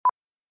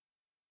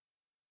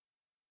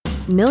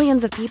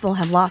Millions of people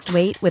have lost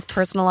weight with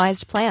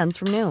personalized plans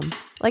from Noom.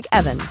 Like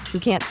Evan, who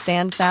can't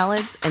stand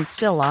salads and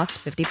still lost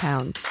 50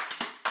 pounds.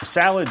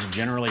 Salads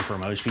generally for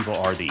most people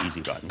are the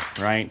easy button,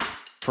 right?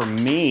 For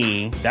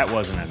me, that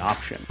wasn't an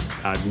option.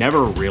 I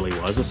never really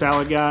was a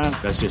salad guy.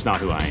 That's just not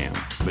who I am.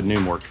 But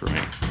Noom worked for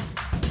me.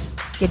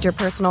 Get your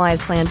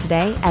personalized plan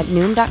today at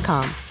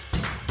Noom.com.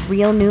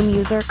 Real Noom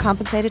user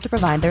compensated to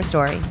provide their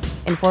story.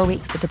 In 4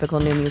 weeks, the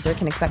typical Noom user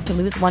can expect to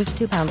lose 1 to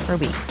 2 pounds per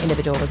week.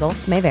 Individual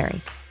results may vary.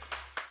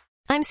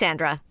 I'm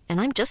Sandra, and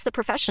I'm just the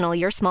professional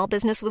your small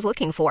business was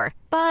looking for.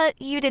 But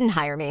you didn't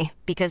hire me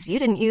because you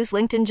didn't use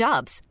LinkedIn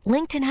Jobs.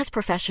 LinkedIn has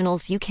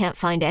professionals you can't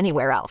find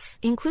anywhere else,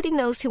 including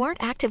those who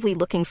aren't actively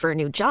looking for a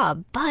new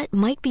job, but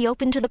might be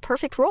open to the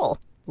perfect role,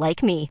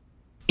 like me.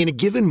 In a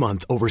given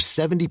month, over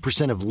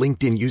 70% of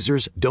LinkedIn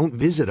users don't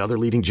visit other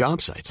leading job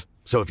sites.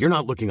 So if you're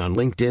not looking on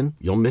LinkedIn,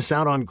 you'll miss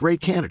out on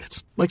great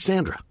candidates like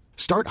Sandra.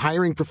 Start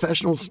hiring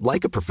professionals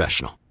like a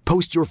professional.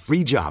 Post your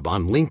free job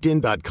on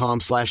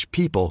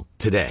linkedin.com/people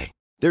today.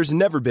 There's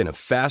never been a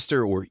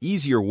faster or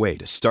easier way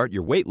to start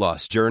your weight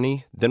loss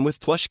journey than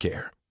with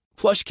PlushCare.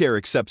 PlushCare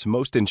accepts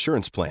most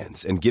insurance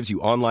plans and gives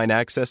you online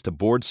access to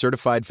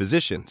board-certified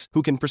physicians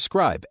who can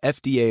prescribe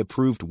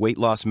FDA-approved weight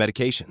loss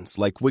medications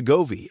like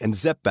Wegovy and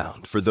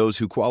Zepbound for those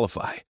who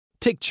qualify.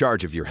 Take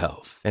charge of your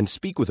health and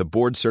speak with a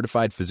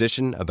board-certified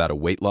physician about a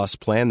weight loss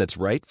plan that's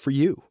right for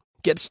you.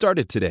 Get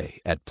started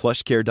today at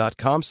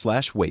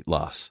plushcare.com/weight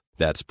loss.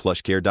 That's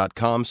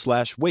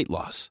plushcare.com/weight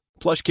loss.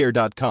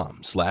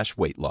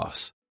 plushcare.com/weight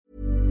loss.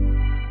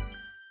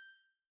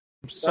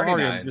 I'm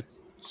sorry, I'm just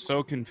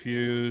so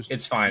confused.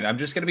 It's fine. I'm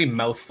just going to be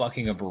mouth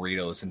fucking a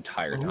burrito this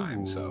entire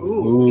time.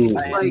 So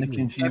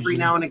Every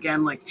now and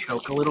again, like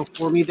choke a little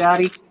for me,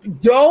 Daddy.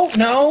 Don't,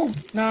 no.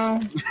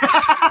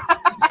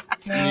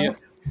 Yeah.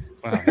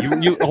 Wow.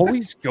 You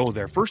always go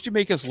there. First you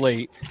make us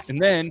late, and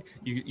then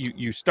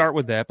you start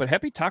with that. But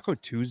happy Taco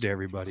Tuesday,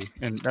 everybody.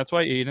 And that's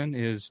why Aiden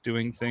is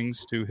doing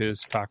things to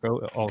his taco,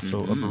 also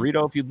a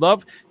burrito. If you'd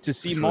love to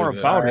see more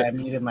about it. I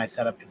muted my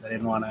setup because I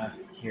didn't want to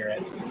hear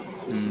it.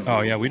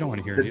 Oh, yeah, we don't want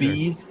to hear it either.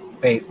 Bees?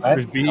 Wait, what?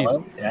 There's bees.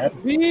 Hello, Dad?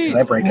 Bees. Did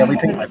I break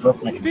everything? I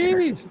broke my computer.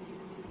 Bees.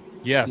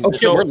 Yes. Oh,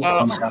 shit, we're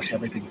Oh my gosh,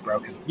 everything's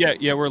broken.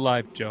 Yeah, we're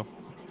live, Joe.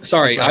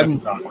 Sorry, This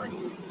is awkward.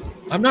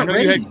 I'm not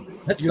ready.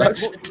 That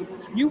sucks.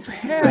 You've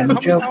had Any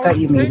joke that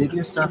you muted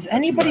your stuff? Is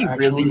anybody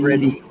really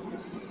ready?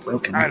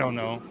 Broken. I don't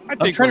know.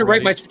 I'm trying to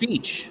write my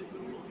speech.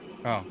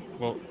 Oh,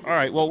 well, all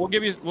right. Well, we'll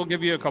give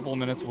you a couple of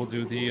minutes. We'll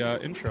do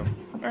the intro.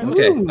 All right,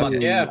 Okay.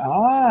 Yeah.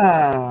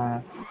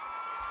 Ah.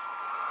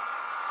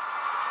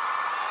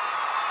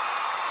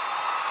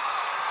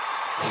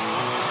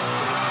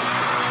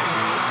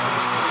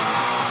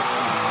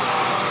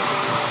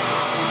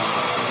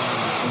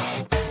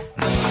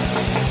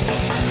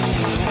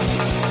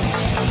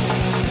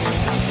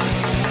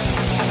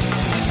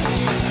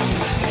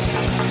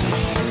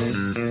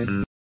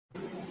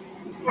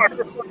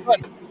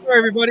 Sorry,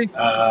 everybody.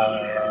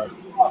 What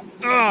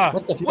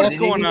the fuck? What's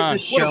going on?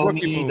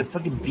 The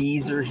fucking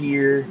bees are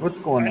here. What's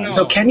going on?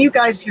 So can you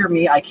guys hear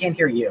me? I can't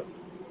hear you.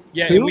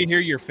 Yeah, Who? and we hear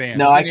your fan.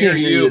 No, I can't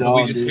hear you at but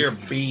all, we just dude. hear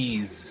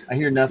bees. I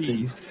hear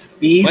nothing.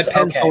 Bees? My pen's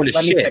Okay, going to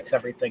let me shit. fix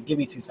everything. Give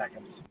me 2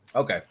 seconds.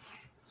 Okay.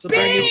 So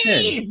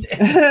Bees!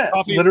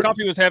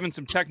 Coffee was having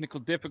some technical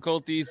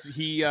difficulties.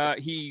 He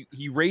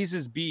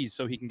raises bees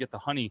so he can get the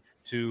honey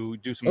to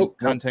do some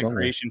content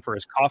creation for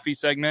his coffee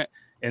segment.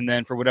 And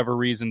then for whatever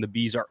reason, the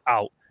bees are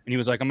out. And he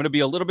was like, I'm going to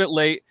be a little bit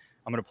late.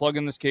 I'm going to plug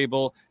in this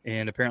cable.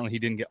 And apparently he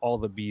didn't get all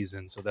the bees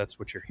in. So that's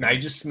what you're hearing. Now he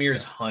just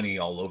smears honey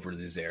all over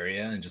this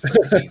area and just let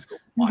the bees go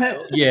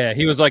wild. Yeah,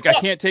 he was like, I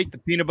can't take the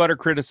peanut butter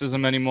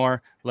criticism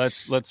anymore.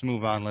 Let's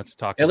move on. Let's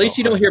talk. At least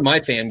you don't honey. hear my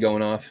fan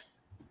going off.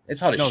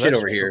 It's hot as shit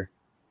over here.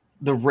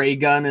 The ray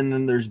gun, and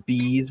then there's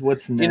bees.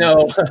 What's next? You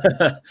know,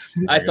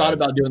 I thought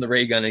about doing the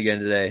ray gun again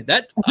today.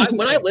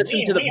 When I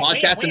listened to the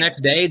podcast the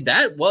next day,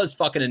 that was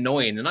fucking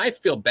annoying, and I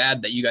feel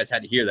bad that you guys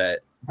had to hear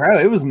that. Bro,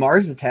 it was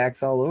Mars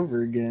attacks all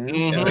over again.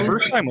 Yeah, the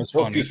first time was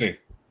funny. Excuse me.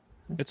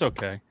 It's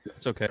okay.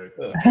 It's okay.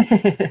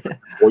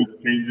 Voice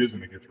changes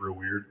and it gets real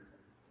weird.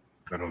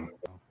 I don't know.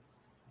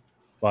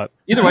 But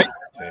either way,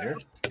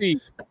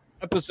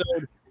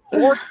 episode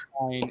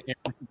 49, and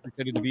I'm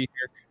excited to be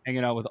here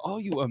hanging out with all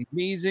you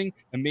amazing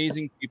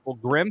people.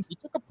 Grim, he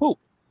took a poop.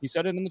 He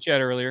said it in the chat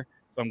earlier,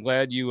 so I'm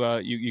glad you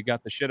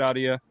got the shit out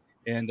of you.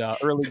 And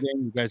early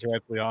game, you guys are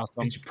absolutely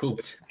awesome. You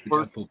pooped.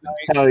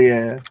 Hell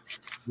yeah.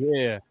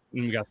 Yeah.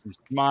 And we got some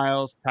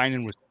smiles.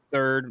 Tynan was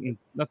third. And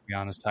let's be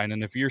honest,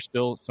 Tynan, if you're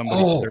still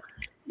somebody's third.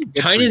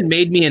 Tynan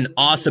made me an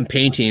awesome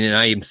painting, and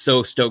I am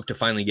so stoked to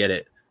finally get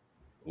it.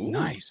 Ooh.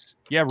 Nice.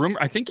 Yeah,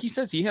 I think he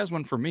says he has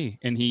one for me,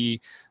 and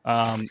he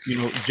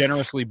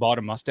generously bought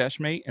a mustache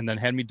mate and then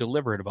had me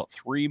deliver it about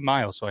 3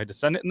 miles. So I had to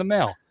send it in the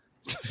mail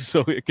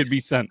so it could be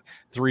sent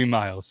 3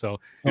 miles. So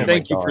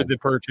thank you for the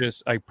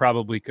purchase. I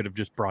probably could have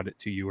just brought it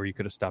to you, or you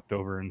could have stopped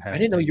over and had I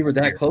didn't know you were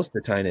that close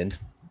to Tynan.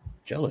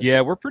 Jealous.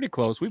 Yeah, we're pretty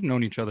close. We've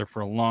known each other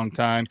for a long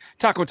time.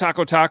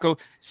 Taco.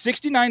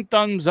 69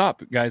 thumbs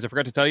up, guys. I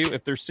forgot to tell you,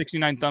 if there's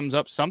 69 thumbs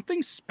up,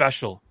 something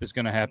special is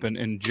going to happen.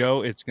 And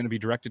Joe, it's going to be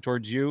directed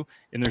towards you.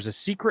 And there's a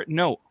secret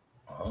note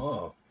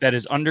that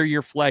is under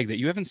your flag that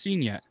you haven't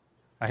seen yet.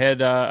 I had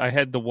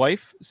the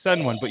wife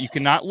send one, but you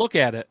cannot look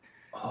at it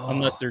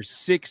unless there's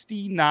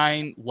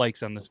 69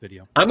 likes on this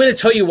video. I'm going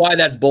to tell you why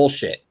that's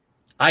bullshit.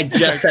 I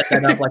just set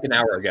that up like an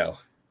hour ago.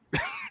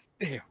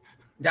 Damn.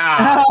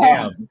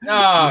 Damn. No.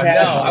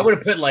 I would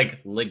have put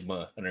like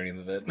Ligma underneath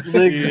of it.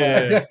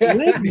 Ligma.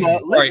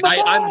 Sorry,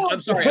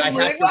 I'm sorry. I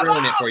have to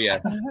ruin it for you.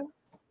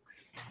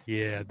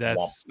 Yeah,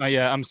 that's.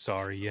 I'm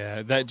sorry.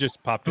 Yeah, that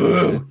just popped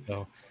up.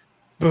 So.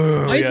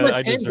 Boo. Why is my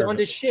I pen gone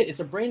to it. shit? It's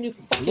a brand new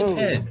fucking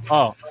pen.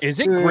 Oh, is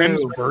it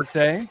Grimm's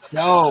birthday?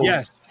 No.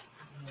 Yes.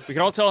 We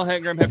can all tell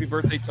Grimm happy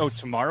birthday. Oh,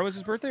 tomorrow is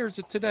his birthday, or is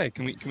it today?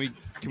 Can we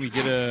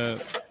get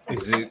a?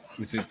 Is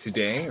it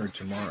today or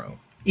tomorrow?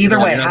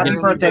 Either way, happy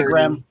birthday,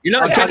 Grimm. You're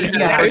not getting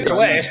either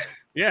way.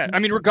 Yeah, I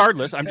mean,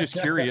 regardless, I'm just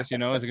curious. Is it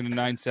going to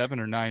 9-7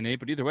 or 9-8?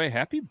 But either way,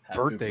 happy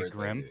birthday,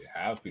 Grimm.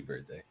 Happy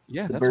birthday.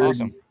 Yeah, that's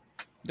awesome.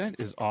 That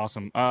is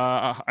awesome.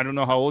 I don't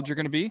know how old you're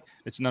going to be.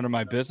 It's none of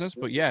my business.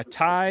 But yeah,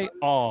 Ty.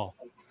 I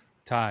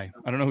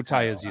don't know who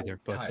Ty is either.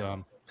 But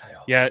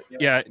yeah.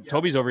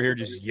 Toby's over here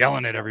just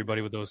yelling at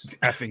everybody with those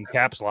effing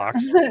caps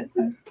locks.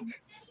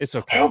 It's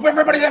okay. I hope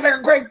everybody's having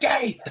a great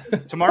day.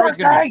 Tomorrow's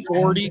going to be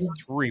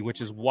 43, which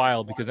is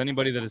wild because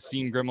anybody that has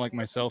seen Grimm like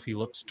myself, he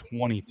looks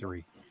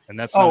 23. And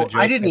that's not a joke.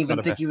 I didn't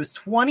even think he was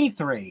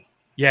 23.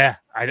 Yeah,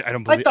 I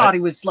don't believe I thought he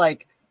was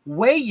like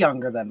way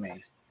younger than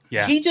me.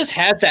 Yeah. He just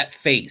has that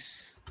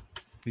face.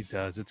 He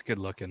does. It's good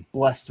looking.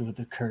 Blessed with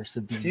the curse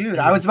of being. Dude,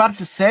 I was about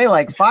to say,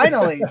 like,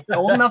 finally,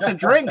 old enough to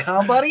drink,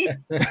 huh, buddy?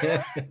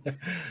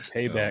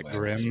 Payback,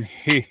 Grimm.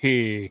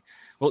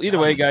 Well, either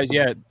way, guys,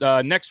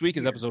 next week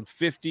is episode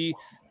 50.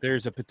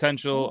 There's a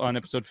potential on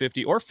episode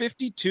 50 or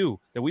 52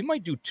 that we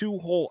might do 2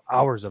 whole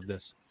hours of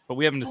this, but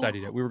we haven't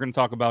decided yet. We were going to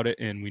talk about it,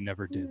 and we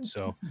never did.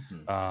 So,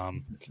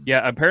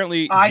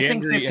 apparently, I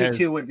think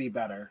 52 would be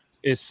better.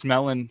 Is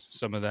smelling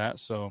some of that.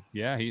 So,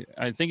 yeah,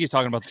 I think he's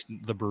talking about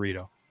the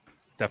burrito.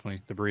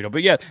 Definitely the burrito.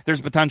 But yeah, there's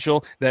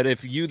potential that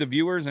if you, the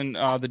viewers, and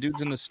the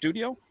dudes in the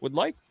studio would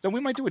like, then we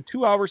might do a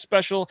 2-hour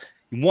special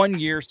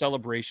 1-year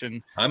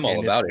celebration. I'm all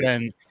about it.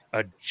 And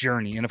a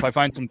journey. And if I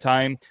find some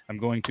time, I'm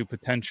going to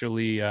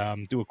potentially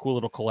do a cool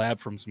little collab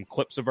from some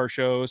clips of our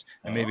shows,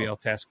 and maybe I'll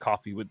task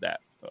Coffee with that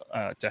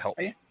to help.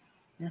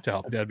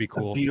 That'd be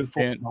cool. A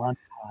beautiful montage.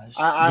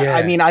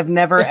 I mean, I've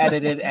never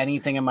edited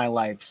anything in my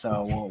life,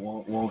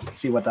 so we'll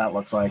see what that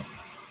looks like.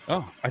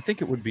 Oh, I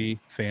think it would be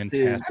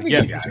fantastic. Dude,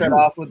 I think start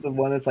off with the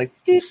one that's like,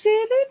 you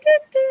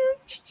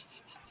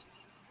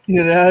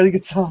know, I think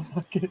it's all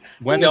fucking.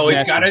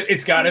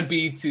 It's gotta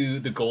be to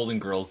the Golden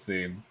Girls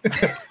theme.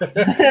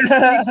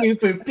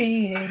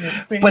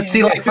 But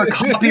see, like for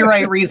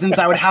copyright reasons,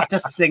 I would have to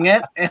sing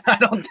it, and I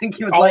don't think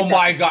you would. Oh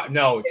my god,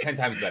 no! 10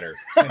 times better.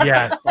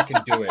 Yes, fucking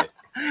do it.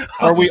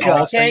 Are we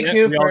all Thank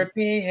you for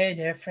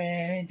being a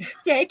friend.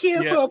 Thank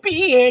you for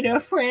being a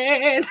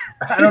friend.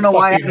 I don't know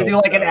why I have to do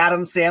like an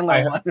Adam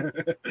Sandler one.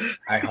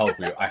 I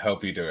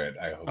hope you do it.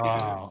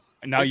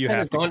 Now you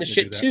have to gone to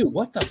shit too.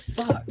 What the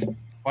fuck?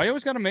 Well, I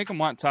always got to make them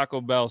want Taco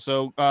Bell.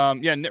 So,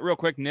 real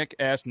quick, Nick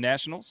asked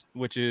Nationals,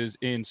 which is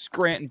in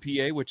Scranton,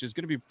 PA, which is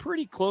going to be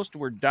pretty close to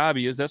where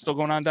Dobby is. That still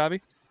going on, Dobby?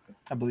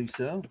 I believe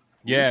so.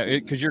 Yeah,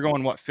 because you're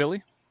going,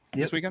 Philly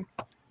this weekend?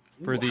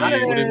 For the, what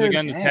is it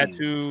again? The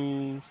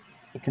tattoo...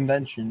 The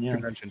convention, yeah.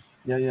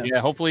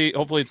 Yeah. Hopefully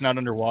it's not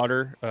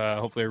underwater.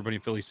 Hopefully everybody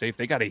in Philly's safe.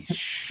 They got a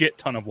shit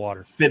ton of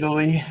water.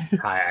 Fiddly.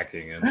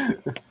 Kayaking.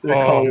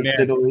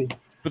 Fiddly.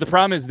 But the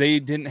problem is they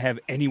didn't have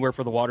anywhere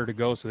for the water to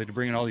go, so they had to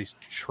bring in all these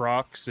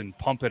trucks and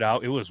pump it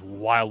out. It was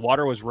wild.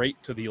 Water was right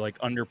to the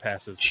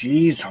underpasses.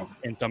 Jeez.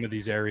 In some of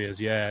these areas,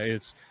 yeah,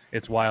 it's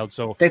wild.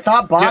 So they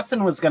thought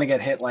Boston was going to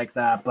get hit like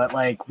that, but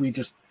we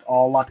just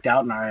all lucked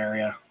out in our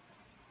area.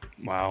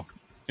 Wow,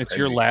 it's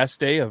your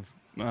last day of.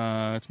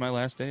 It's my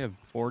last day of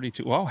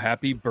 42. Well,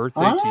 happy birthday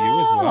to you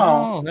as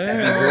well.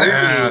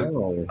 Hey.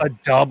 A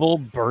double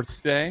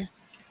birthday.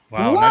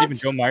 Wow, not even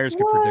Joe Myers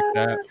could predict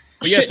that.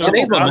 But yeah, so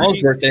today's my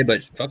mom's birthday,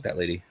 but fuck that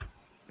lady.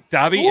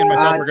 Dobby and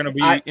myself are going to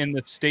be in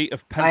the state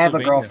of Pennsylvania. I have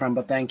a girlfriend,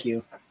 but thank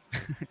you.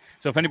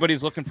 So if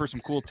anybody's looking for some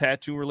cool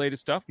tattoo-related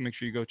stuff, make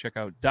sure you go check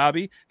out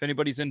Dobby. If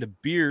anybody's into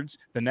beards,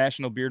 the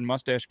National Beard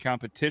Mustache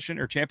Competition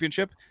or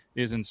Championship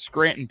is in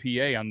Scranton,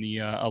 PA on the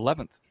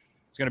 11th.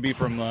 It's going to be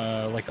from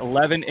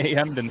 11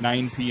 a.m. to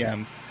 9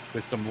 p.m.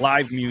 with some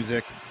live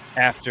music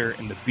after,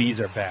 and the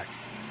bees are back.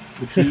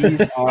 The bees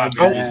are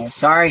back.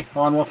 Sorry.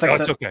 Hold on, we'll fix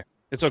it. It's okay.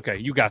 It's okay.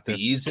 You got this.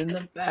 Bees in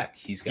the back.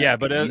 It's going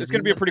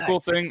to be a pretty cool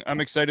thing.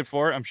 I'm excited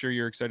for it. I'm sure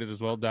you're excited as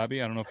well,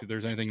 Dobby. I don't know if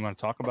there's anything you want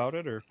to talk about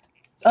it or.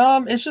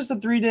 It's just a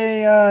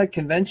 3-day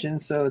convention,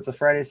 so it's a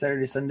Friday,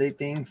 Saturday, Sunday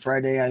thing.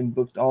 Friday I'm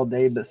booked all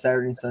day, but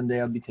Saturday and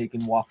Sunday I'll be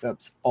taking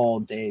walk-ups all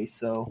day.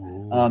 So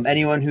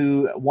anyone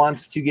who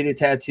wants to get a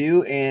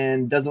tattoo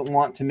and doesn't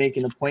want to make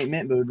an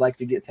appointment but would like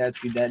to get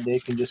tattooed that day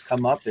can just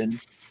come up and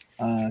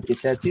get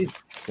tattooed.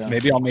 So.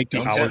 Maybe I'll make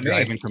the hour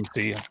drive and come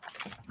see you.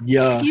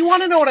 Yeah. You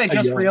want to know what I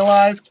just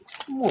realized?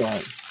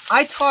 What?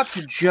 I talked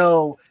to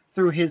Joe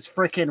through his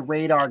freaking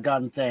radar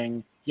gun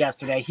thing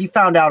yesterday. He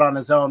found out on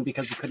his own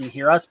because he couldn't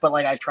hear us, but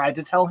like I tried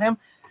to tell him.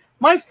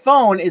 My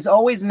phone is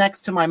always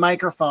next to my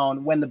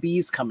microphone when the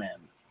bees come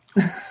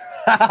in.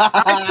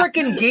 I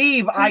freaking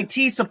gave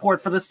IT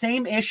support for the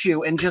same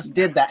issue and just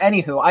did that.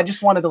 Anywho, I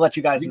just wanted to let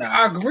you guys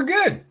know. We're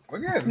good. We're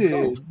good. Let's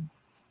go.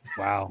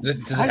 Wow. Does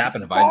it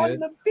happen if I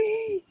did?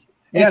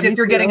 It's if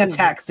you're getting a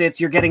text. It's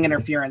you're getting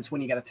interference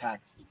when you get a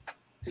text.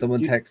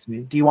 Someone text me.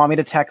 Do you want me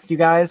to text you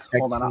guys? Text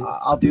Hold on. me.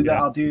 I'll do that.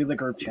 I'll do the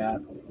group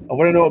chat. I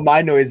want to know what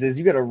my noise is.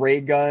 You got a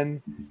ray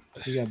gun.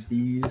 You got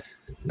bees.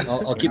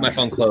 I'll keep my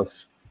phone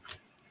close.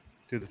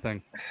 Do the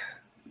thing.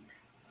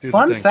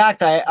 Fun fact,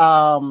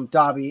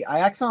 Dobby,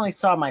 I accidentally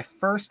saw my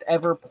first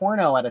ever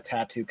porno at a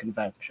tattoo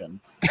convention.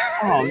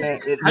 Oh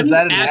man, was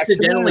that an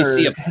accidentally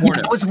see a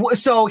porno?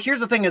 So here's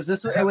the thing: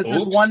 this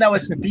one that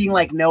was being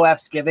like no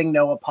F's giving,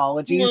 no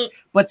apologies.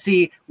 But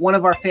see, one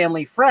of our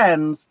family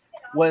friends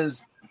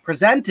was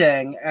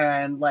presenting,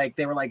 and like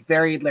they were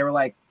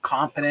like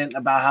confident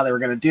about how they were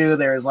going to do.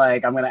 There's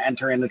like, I'm going to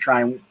enter in to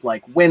try and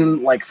like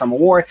win like some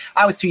award.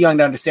 I was too young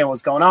to understand what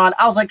was going on.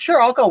 I was like,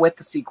 sure, I'll go with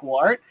the see cool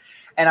art.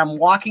 And I'm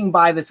walking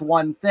by this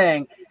one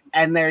thing,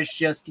 and there's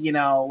just,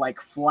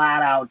 like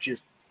flat out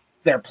just,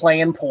 they're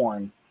playing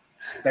porn.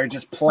 They're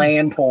just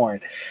playing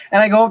porn.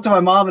 And I go up to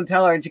my mom and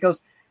tell her, and she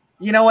goes,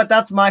 you know what?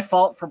 That's my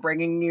fault for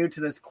bringing you to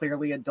this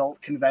clearly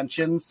adult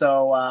convention.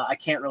 So I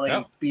can't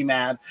really be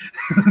mad.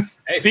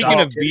 Hey,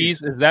 speaking of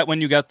bees, is that when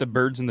you got the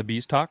birds and the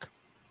bees talk?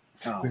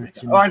 Oh,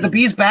 are the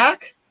bees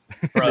back?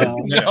 Bro,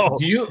 No.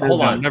 Do you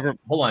hold on?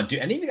 Do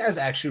any of you guys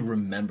actually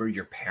remember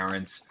your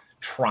parents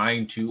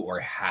trying to or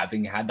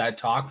having had that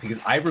talk? Because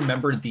I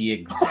remember the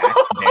exact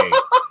day.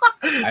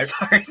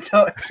 Sorry,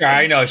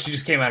 I know she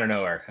just came out of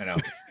nowhere. I know.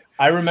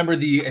 I remember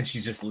and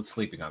she's just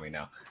sleeping on me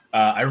now.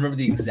 I remember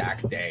the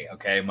exact day.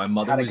 Okay, my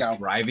mother was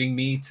driving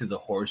me to the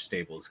horse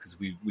stables because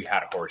we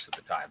had a horse at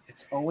the time.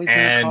 It's always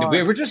and in a car.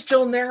 We were just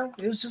chilling there.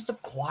 It was just a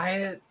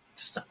quiet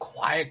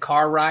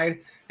car ride.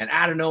 And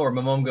out of nowhere,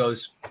 my mom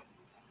goes,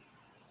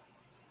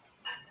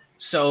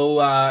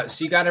 So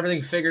you got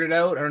everything figured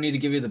out? I don't need to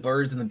give you the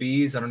birds and the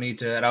bees. I don't need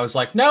to. And I was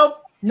like, no,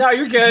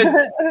 you're good.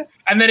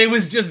 And then it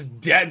was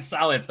just dead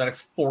silent for the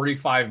next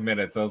 45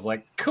 minutes. I was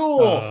like,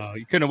 cool.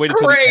 You couldn't have waited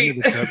until the end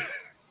of the trip.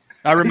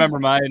 I remember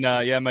mine.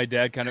 My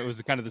dad it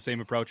was kind of the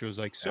same approach. It was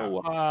like,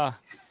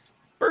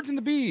 birds and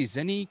the bees.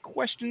 Any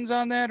questions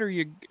on that? Or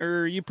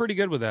are you pretty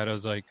good with that? I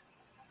was like,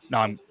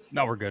 no,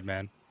 we're good,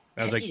 man.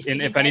 I was like,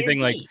 and if anything,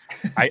 like,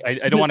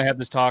 I don't want to have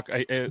this talk.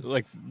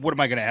 Like, what am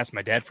I going to ask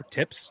my dad for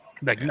tips?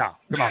 Like, no,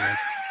 come on, man.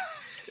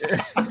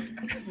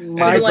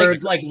 My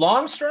birds like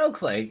long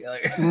strokes, like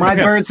my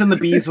birds and the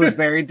bees was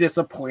very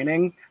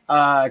disappointing.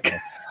 My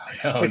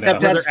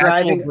stepdad's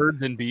driving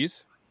birds and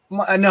bees.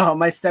 My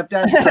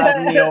stepdad's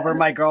driving me over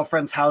my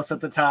girlfriend's house at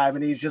the time,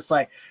 and he's just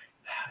like,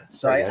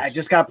 "So I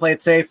just got to play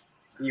it safe.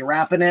 You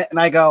wrapping it?" And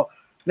I go,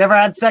 "Never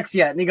had sex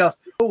yet." And he goes,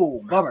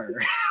 "Oh,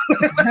 bummer."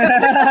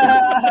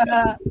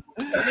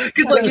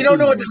 Because like you don't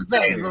know what to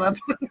say, so that's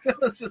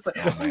it's just like,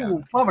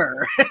 "Oh,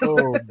 bummer."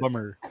 Oh,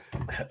 bummer.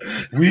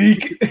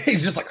 Weak.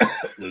 He's just like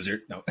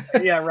loser. No.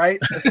 Yeah, right.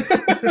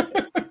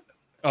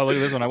 Oh, look at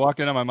this one. I walked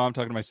in on my mom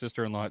talking to my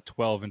sister-in-law at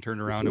 12 and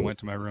turned around and went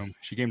to my room.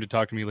 She came to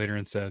talk to me later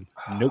and said,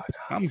 "Nope,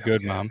 I'm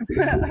good, Mom."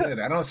 Good.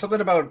 I know something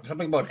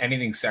about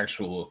anything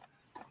sexual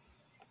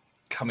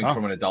coming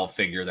from an adult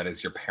figure that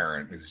is your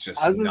parent is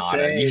just not.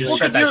 You just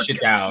shut that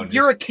shit down.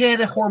 You're a kid,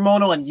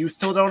 hormonal, and you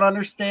still don't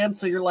understand.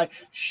 So you're like,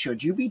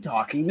 should you be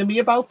talking to me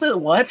about this?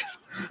 What?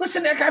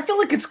 Listen, Nick, I feel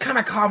like it's kind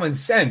of common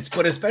sense,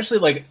 but especially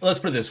like, let's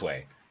put it this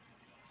way.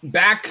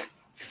 Back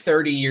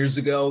 30 years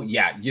ago,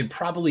 you'd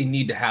probably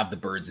need to have the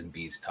birds and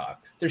bees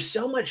talk. There's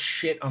so much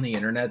shit on the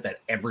internet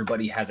that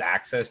everybody has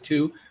access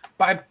to.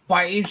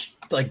 By age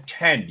like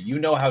 10, you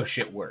know how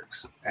shit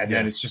works, and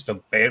then it's just a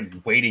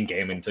bad waiting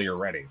game until you're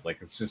ready. Like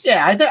it's just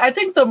I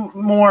think the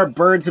more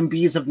birds and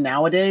bees of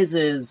nowadays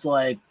is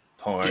like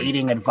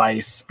dating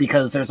advice,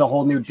 because there's a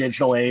whole new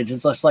digital age.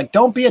 It's just like,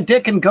 don't be a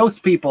dick and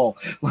ghost people.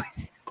 One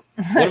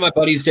of my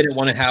buddies didn't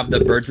want to have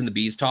the birds and the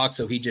bees talk,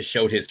 so he just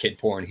showed his kid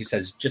porn. He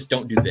says, just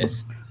don't do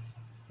this.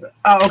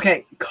 Oh,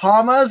 okay.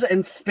 Commas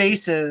and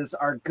spaces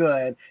are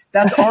good.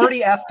 That's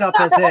already effed up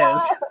as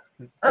is.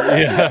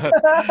 Yeah.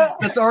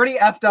 That's already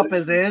effed up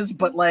as is,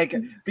 but like,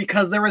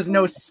 because there was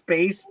no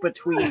space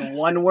between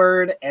one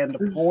word and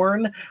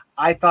porn,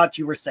 I thought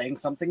you were saying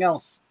something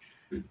else.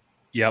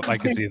 Yep, I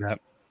can see that.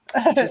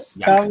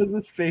 Commas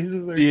and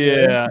spaces are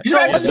good. So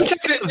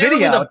let's check the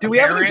video. Do we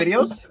have any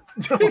videos?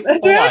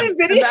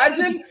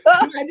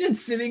 Imagine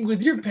sitting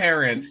with your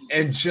parent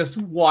and just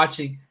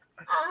watching.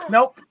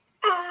 Nope.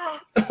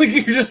 Like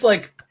you're just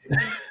like,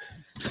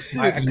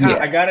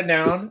 I got it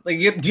down. Like,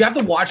 do you have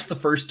to watch the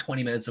first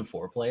 20 minutes of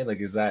foreplay?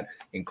 Like, is that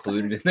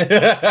included in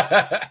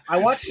that?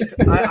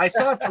 I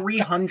saw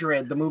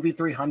 300, the movie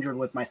 300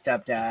 with my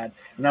stepdad,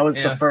 and that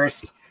was the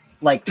first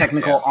like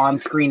technical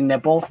on-screen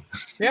nipple.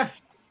 Yeah.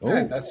 Yeah, I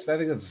think that's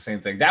the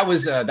same thing. That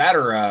was that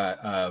or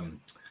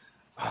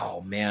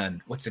oh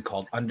man, what's it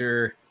called?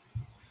 Under.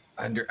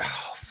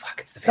 Oh fuck,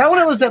 it's the that one.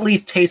 It was at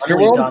least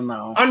tastefully done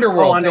though.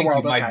 Underworld.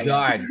 Underworld. Thank you.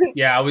 My God,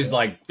 yeah, I was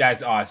like,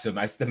 that's awesome.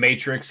 The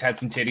Matrix had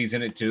some titties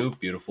in it too.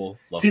 Beautiful.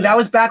 Love that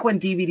was back when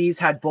DVDs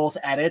had both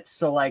edits,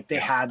 so like they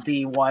had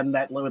the one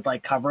that would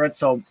like cover it.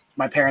 So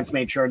my parents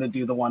made sure to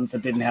do the ones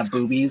that didn't have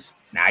boobies.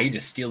 Now you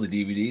just steal the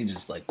DVD and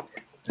just like.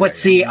 But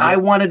see, I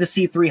wanted to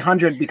see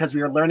 300 because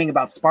we were learning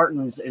about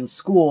Spartans in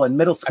school and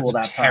middle school.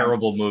 That's a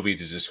terrible movie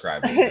to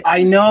describe.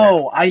 I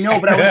know,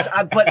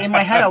 but but in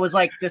my head I was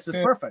like, this is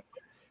perfect.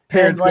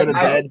 Parents go to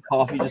bed,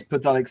 coffee just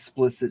puts on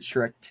explicit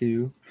Shrek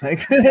 2.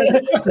 Like,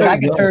 so I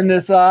can turn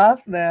this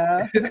off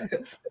now.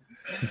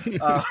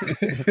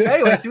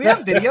 Anyways, do we have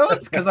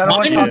videos? Because I don't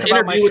want to talk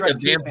about my Shrek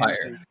 2 vampire.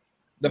 fantasy.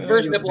 The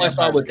first nipple I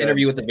saw was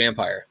Interview with the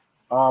Vampire.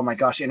 Oh my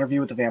gosh, Interview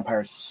with the Vampire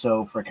is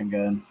so freaking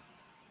good.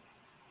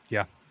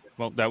 Yeah.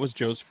 Well, that was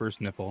Joe's first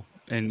nipple,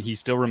 and he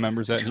still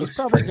remembers that. He's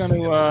probably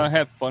going to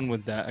have fun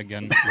with that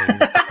again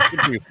later.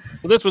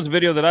 Well, this was a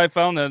video that I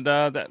found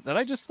that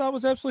I just thought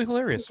was absolutely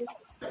hilarious.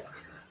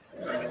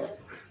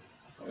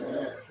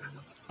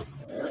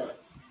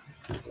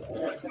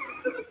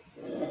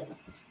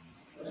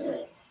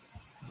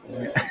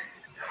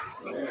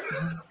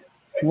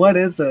 What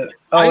is it?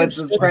 Oh, it's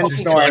his friend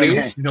snoring.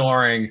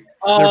 Snoring.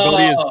 Oh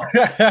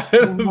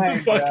my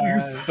fucking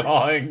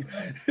sawing.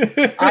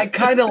 I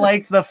kind of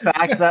like the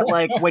fact that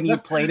like when you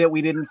played it,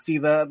 we didn't see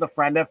the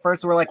friend at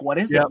first. We're like, what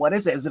is it? What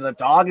is it? Is it a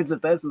dog? Is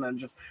it this? And then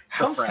just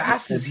how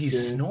fast is he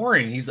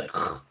snoring? He's like.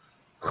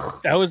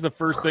 That was the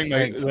first thing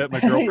my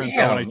girlfriend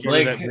saw when I showed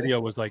her that video.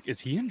 Was like, is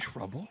he in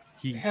trouble?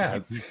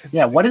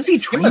 What is he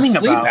dreaming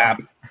about?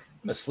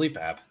 A sleep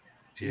app.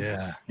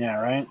 Yeah. Yeah.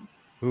 Right.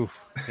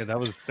 Oof. Yeah, that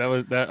was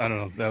that. I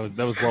don't know.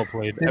 That was well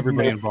played.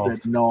 Everybody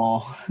involved.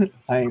 No,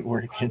 I ain't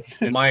working.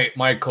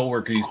 My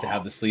coworker used to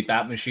have the sleep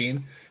app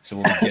machine. So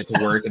when we get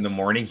to work in the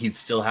morning, he'd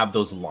still have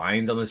those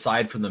lines on the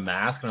side from the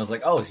mask. And I was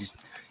like, oh, did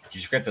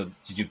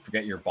you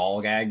forget your ball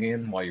gag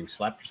in while you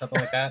slept or something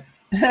like that?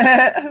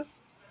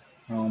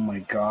 Oh my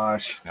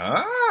gosh!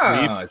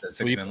 Is that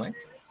 6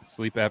 minutes?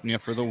 Sleep apnea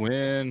for the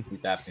win.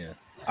 Sleep apnea.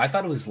 I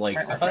thought it was sleep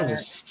app. I thought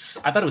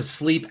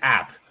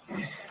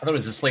it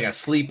was just like a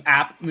sleep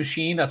app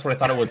machine. That's what I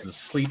thought it was. A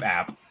sleep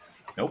app.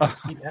 Nope,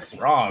 that's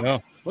wrong.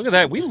 No. Look at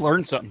that. We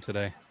learned something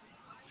today.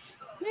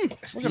 Look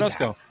at us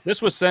go.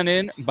 This was sent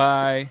in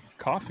by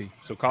Coffee.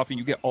 So Coffee,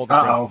 you get all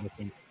the.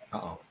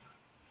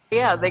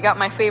 Yeah, they got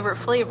my favorite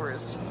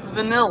flavors: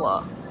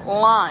 vanilla,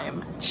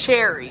 lime,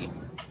 cherry,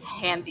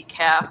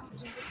 handicap.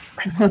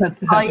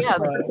 Oh yeah,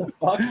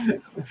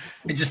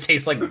 it just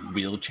tastes like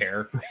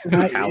wheelchair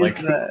metallic.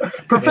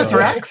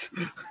 Professor X.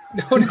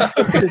 No.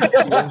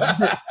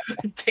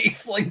 It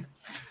tastes like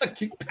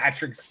fucking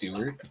Patrick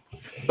Stewart.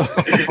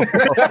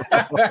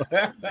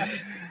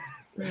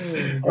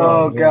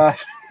 Oh god.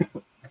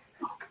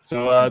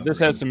 So this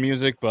has some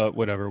music, but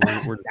whatever.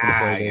 We're just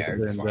gonna play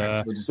this.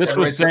 And, this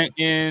was sent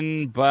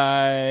in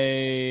by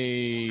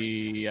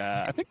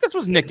I think this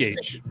was Nick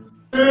H.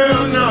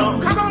 No,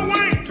 come on,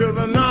 wait to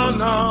the no.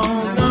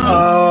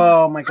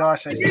 Oh my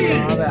gosh, I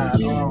saw that.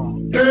 Oh,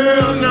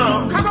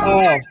 no, come on,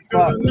 wait to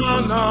the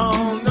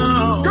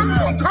no. Come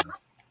on.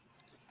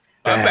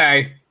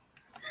 Bye.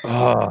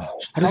 How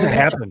does it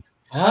happen?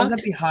 How's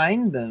that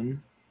behind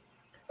them?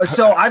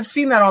 So I've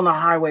seen that on the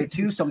highway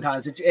too.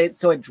 Sometimes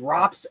it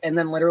drops and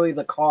then literally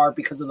the car,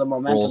 because of the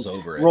momentum,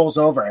 rolls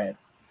over it.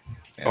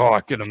 Oh,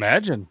 I can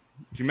imagine.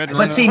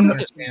 But see,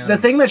 the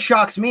thing that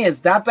shocks me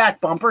is that back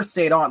bumper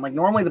stayed on. Like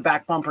normally the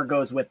back bumper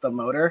goes with the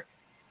motor.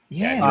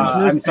 Yeah,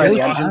 I'm sorry,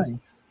 the engine.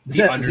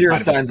 Zero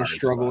signs of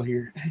struggle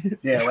here.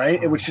 Yeah,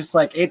 right. It was just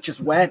like it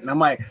just went, and I'm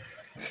like,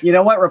 you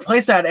know what?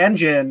 Replace that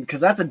engine because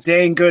that's a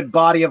dang good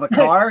body of a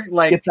car.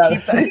 Like gets out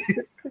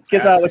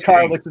of the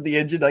car, looks at the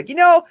engine, like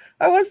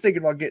I was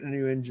thinking about getting a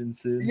new engine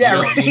soon.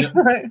 Yeah,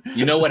 right.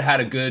 You know what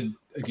had a good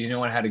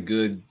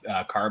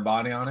car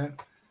body on it?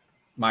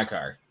 My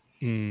car.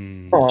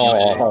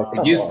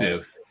 It used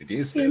to.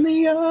 In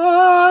the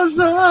arms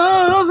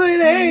of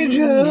an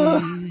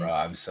angel. Bro,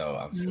 I'm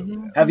so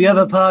good. Have you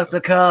ever parked a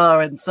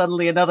car and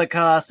suddenly another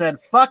car said,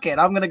 "Fuck it,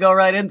 I'm gonna go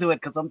right into it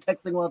because I'm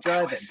texting while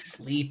driving." I was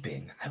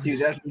sleeping.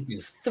 It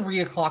was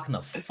 3:00 in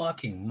the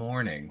fucking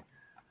morning.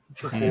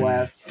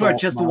 For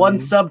just one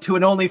sub to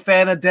an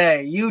OnlyFan a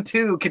day, you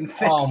too can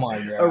fix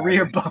a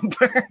rear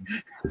bumper.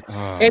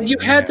 And you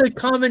had the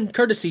common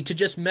courtesy to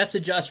just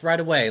message us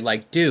right away,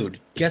 like, dude,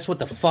 guess what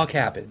the fuck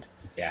happened?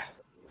 Yeah.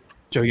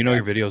 Joe, you know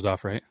your video's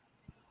off, right?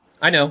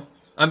 I know.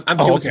 I'm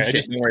doing some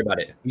shit. Don't worry about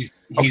it. He's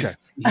just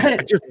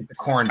a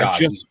corn dog.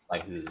 He's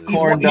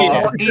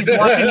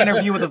watching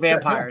Interview with a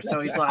Vampire, so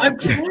he's like, I'm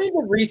trying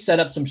to reset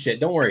up some shit.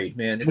 Don't worry,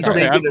 man. It's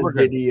making a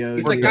video.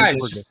 He's like, guys,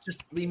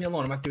 just leave me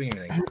alone. I'm not doing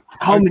anything.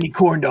 How many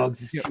corn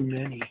dogs is too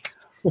many?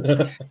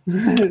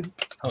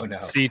 Oh no.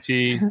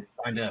 CT,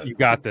 find out. You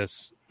got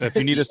this. If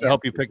you need us to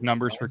help you pick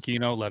numbers for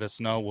Keno, let us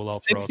know. We'll all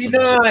throw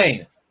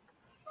 69.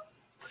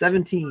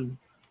 17.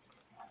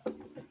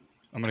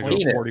 I'm gonna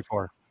go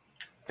 44.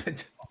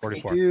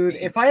 44. Dude,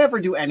 if I ever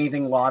do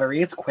anything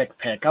lottery, it's quick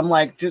pick. I'm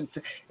like,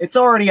 it's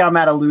already I'm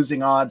at a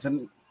losing odds,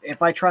 and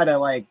if I try to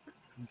like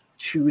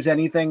choose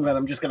anything, then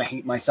I'm just gonna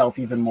hate myself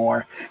even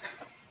more.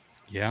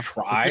 Yeah.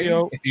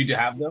 Try if you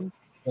have them.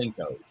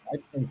 Plinko.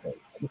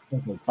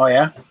 Oh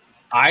yeah.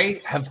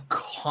 I have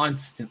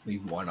constantly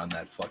won on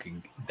that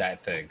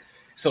thing.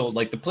 So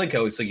like the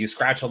Plinko, it's like you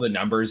scratch all the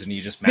numbers and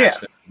you just match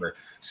the number.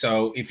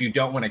 So if you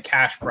don't win a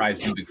cash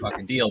prize, no big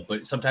fucking deal.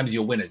 But sometimes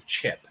you'll win a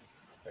chip.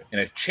 And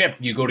a chip,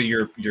 you go to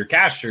your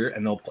cashier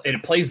and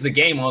it plays the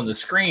game on the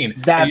screen.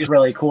 That's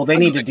really cool. They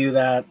need to do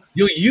that.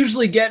 You'll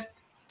usually get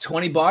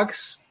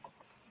 $20.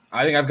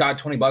 I think I've got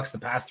 $20 the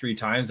past 3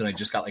 times, and I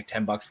just got like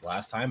 $10 the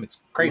last time. It's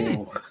crazy.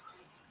 Ooh.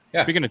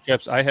 Yeah. Speaking of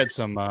chips, I had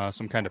some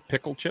kind of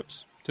pickle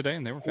chips today,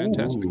 and they were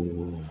fantastic.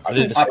 Are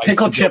they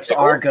pickle chips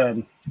are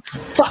good.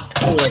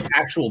 Oh, like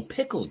actual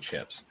pickle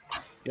chips.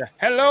 Yeah.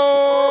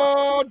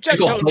 Hello,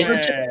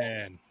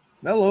 gentlemen.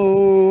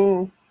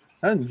 Hello,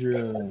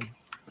 Andrew.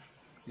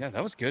 Yeah,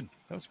 that was good.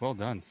 That was well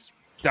done.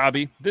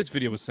 Dobby, this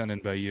video was sent in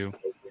by you.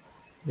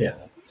 Yeah.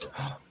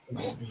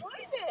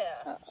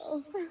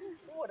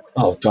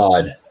 Oh,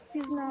 God.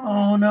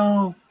 Oh,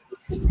 no.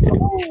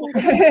 What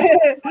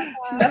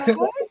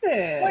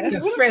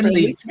a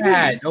friendly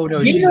cat. Oh,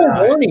 no, she's not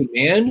horny,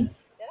 man.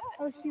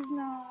 Oh, she's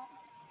not.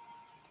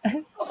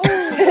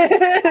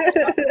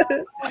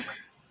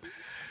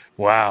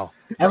 Wow.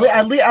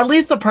 At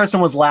least the person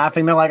was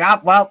laughing. They're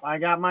like, well, I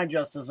got my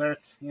just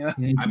desserts. Yeah.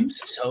 I'm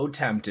so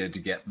tempted to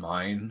get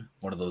mine,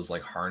 one of those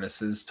like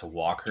harnesses to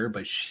walk her,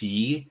 but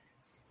she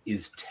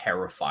is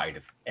terrified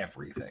of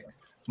everything.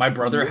 My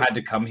brother had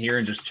to come here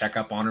and just check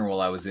up on her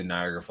while I was in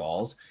Niagara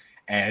Falls,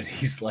 and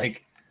he's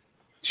like,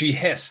 she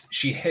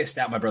hissed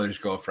at my brother's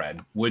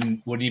girlfriend,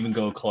 wouldn't even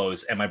go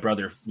close, and my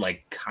brother,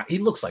 like, he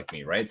looks like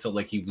me, right? So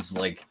like he was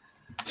like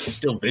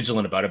still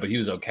vigilant about it, but he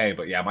was okay.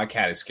 But yeah, my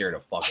cat is scared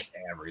of fucking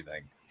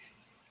everything.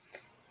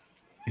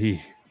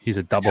 He's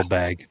a double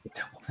bag.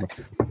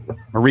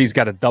 Marie's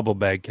got a double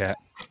bag cat.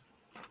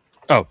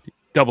 Oh,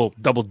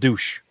 double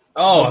douche.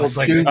 Oh, I was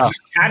like,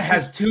 cat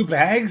has 2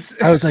 bags.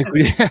 I was like,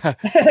 yeah,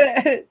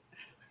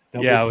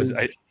 yeah.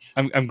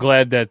 I'm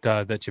glad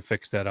that you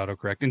fixed that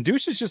autocorrect. And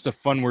douche is just a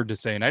fun word to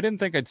say, and I didn't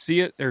think I'd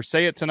see it or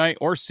say it tonight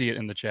or see it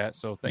in the chat.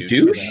 So thank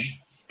you for that.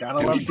 Gotta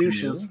love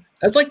douches.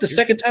 That's like the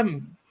second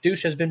time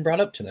douche has been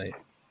brought up tonight.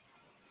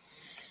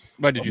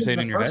 Why did you say it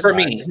in your head? For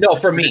me. No,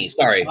 for me.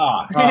 Sorry.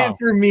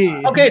 For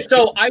me. Okay,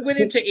 so I went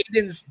into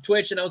Aiden's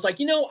Twitch and I was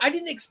like, I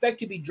didn't expect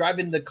you to be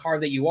driving the car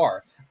that you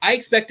are. I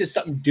expected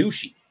something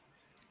douchey.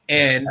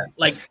 And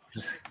like,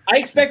 I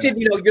expected,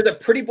 you're the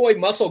pretty boy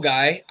muscle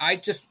guy. I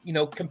just,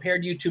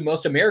 compared you to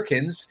most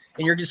Americans,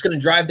 and you're just going to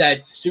drive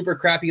that super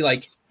crappy,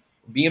 like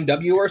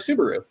BMW or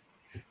Subaru.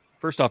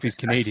 First off, he's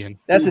Canadian.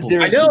 That's a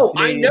difference.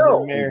 I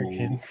know.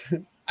 Americans.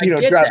 You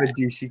don't drive a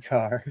douchey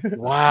car.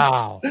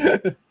 Wow.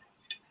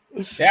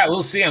 Yeah,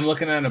 we'll see. I'm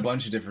looking at a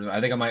bunch of different. I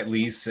think I might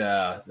lease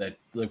that,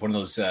 like one of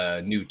those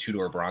new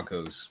 2-door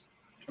Broncos.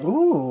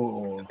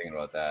 Ooh, I'm thinking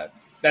about that.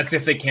 That's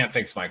if they can't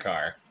fix my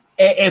car.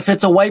 If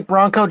it's a white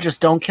Bronco,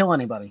 just don't kill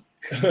anybody.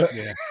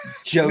 Yeah.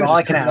 Joe, all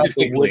I can ask.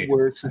 The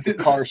woodworks with the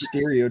car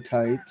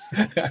stereotypes.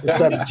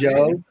 What's up,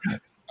 Joe?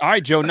 All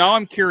right, Joe. Now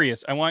I'm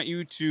curious. I want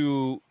you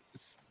to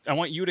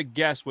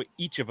guess what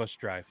each of us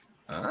drive.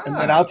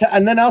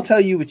 And then I'll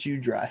tell you what you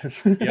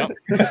drive. Yep.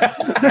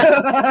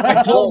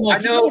 I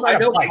know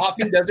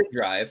Coffee doesn't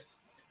drive.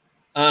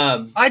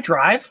 I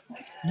drive.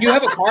 You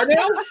have a car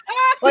now?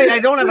 Wait, I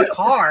don't have a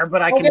car,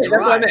 but I can drive. That's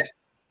what I meant.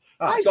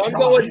 So I'm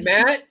drive. going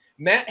Matt.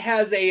 Matt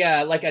has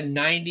a like a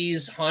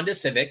 90s Honda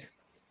Civic.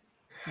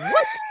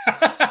 What?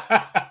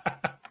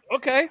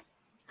 Okay.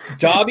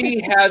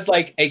 Dobby has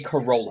like a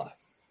Corolla.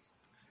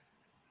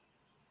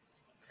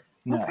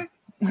 No.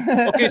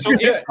 Okay, so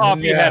if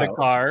Coffee had a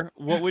car,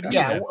 what would he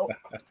have?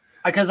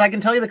 Because I can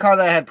tell you the car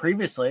that I had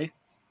previously.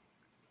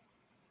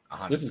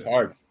 This is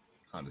hard.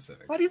 Honda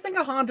Civic. Why do you think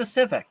a Honda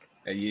Civic?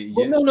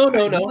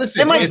 No.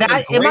 Listen, am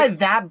I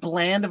that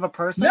bland of a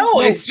person?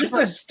 No, it's just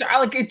a style.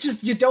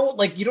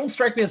 Like you don't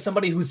strike me as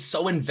somebody who's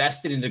so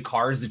invested into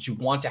cars that you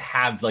want to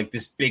have like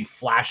this big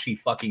flashy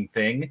fucking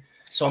thing.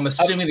 So I'm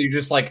assuming that you're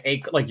just like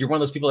you're one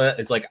of those people that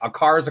is like a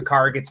car is a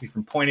car, it gets me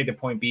from point A to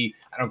point B.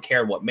 I don't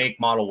care what make,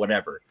 model,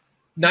 whatever.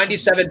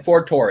 97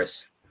 Ford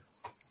Taurus.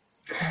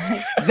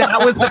 That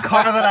was the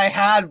car that I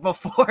had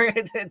before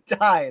it had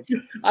died.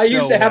 I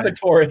used to have a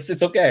Taurus.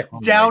 It's okay.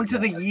 Down to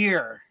the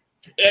year.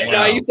 No,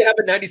 I used to have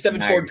a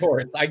 97 Ford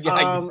Taurus.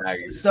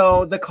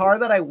 So the car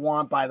that I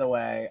want, by the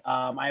way,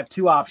 I have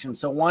 2 options.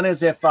 So one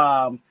is if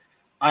I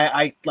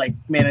like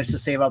manage to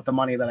save up the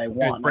money that I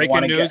want.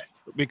 Breaking news,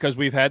 because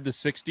we've had the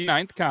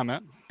 69th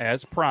comment,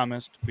 as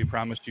promised. We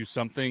promised you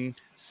something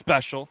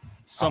special,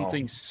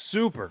 something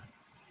super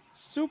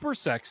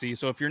sexy.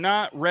 So if you're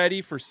not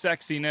ready for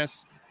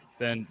sexiness,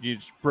 then you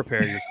just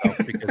prepare yourself.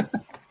 Because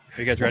are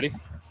you guys ready?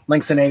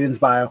 Links in Aiden's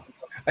bio.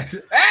 He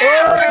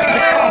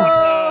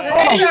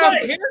got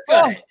a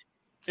haircut.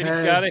 He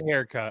got a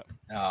haircut.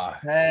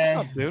 Hey,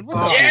 What's up, dude? What's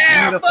up?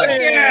 Yeah, fuck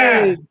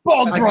yeah.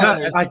 Bald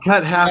I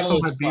cut half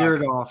of my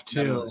beard off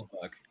too.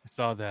 I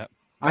saw that.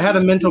 I had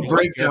a mental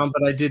breakdown,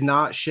 but I did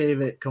not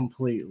shave it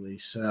completely,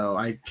 so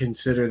I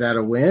consider that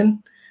a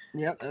win.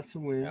 Yep, that's a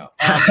win.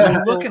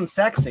 You're looking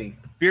sexy.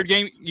 Beard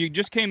Game, you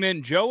just came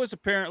in. Joe is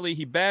apparently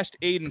he bashed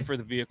Aiden for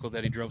the vehicle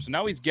that he drove, so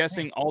now he's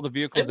guessing all the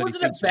vehicles It that he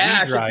wasn't a thinks we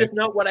bash. It's drive. just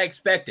not what I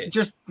expected.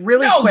 Just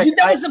really No, quick.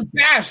 that was a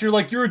bash. You're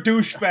like, you're a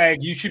douchebag.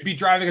 You should be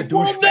driving a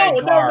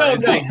douchebag car. no.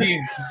 It's like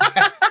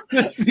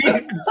it's the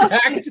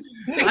exact.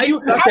 I How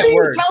suck do at you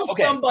words. tell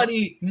Okay.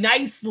 somebody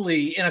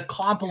nicely in a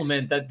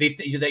compliment that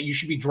that you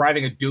should be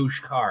driving a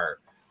douche car?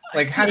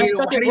 Like, how do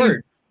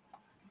you?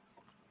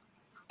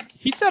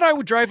 He said I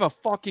would drive a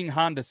fucking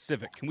Honda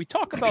Civic. Can we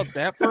talk about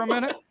that for a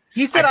minute?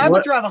 He said I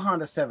would drive a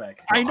Honda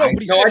Civic. I know,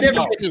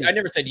 but I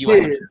never said you.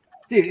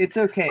 Dude, it's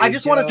okay. I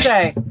just want to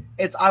say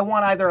I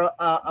want either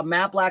a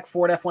matte black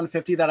Ford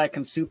F-150 that I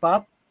can soup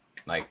up,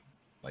 like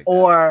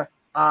or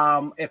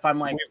if I'm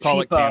like Will you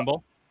call it cheap,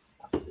 Campbell?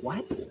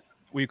 What?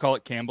 Will you call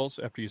it Campbell's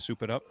after you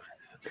soup it up?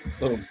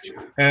 Boom.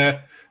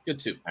 Good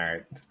soup. All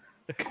right.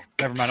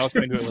 Never mind. I'll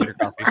explain to it later.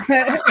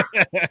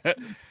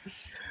 Coffee.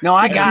 No,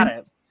 I got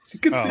it.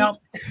 Oh. No.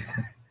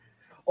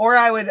 Or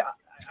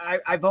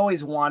I've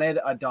always wanted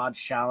a Dodge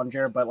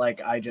Challenger, but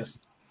like I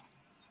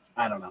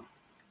don't know.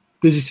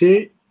 Did you see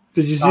it?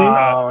 Did you see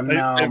Oh it?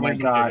 no, my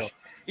gosh!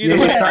 Either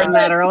You're way, starting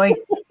that early.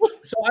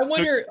 So I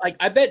wonder, like,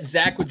 I bet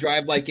Zach would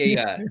drive like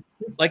a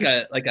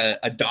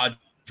Dodge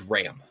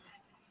Ram.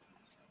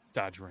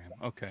 Dodge Ram.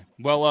 Okay.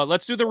 Well,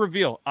 let's do the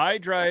reveal. I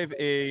drive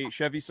a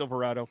Chevy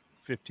Silverado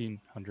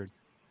 1500.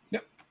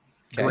 Yep.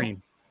 Okay.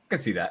 Green. I can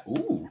see that.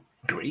 Ooh,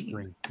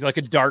 green. Like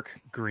a dark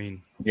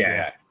green.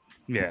 Yeah.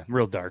 Yeah,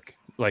 real dark.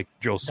 Like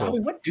Joe Soul. Dolly,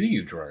 what do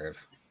you drive?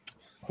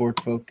 Ford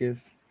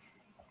Focus.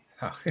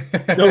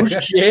 No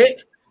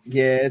shit.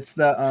 Yeah, it's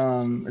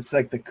it's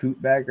like the coupe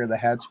back or the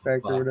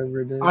hatchback or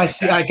whatever it is.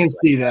 I can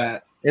see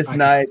that. It's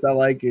nice. I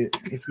like it.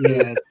 It's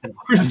good.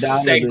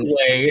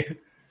 Segue.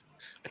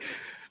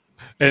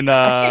 And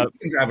I can't see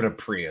him driving a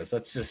Prius.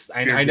 That's just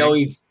I know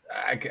he's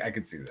I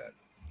can see that.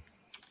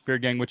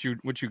 Beard Gang, what you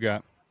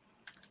got?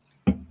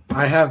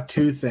 I have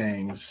two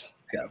things.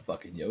 He's got a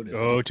fucking Yoda.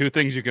 Oh, two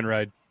things you can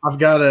ride. I've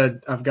got a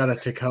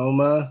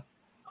Tacoma.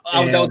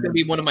 Oh, that was gonna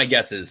be one of my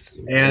guesses.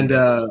 And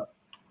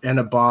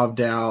a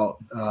bobbed out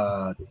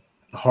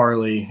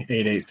Harley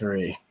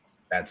 883.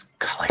 That's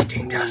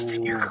collecting dust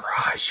in your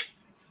garage.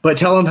 But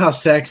tell them how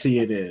sexy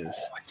it is.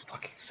 Oh, it's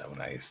fucking so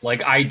nice.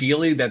 Like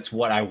ideally, that's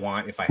what I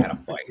want if I had a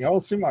bike. Y'all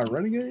see my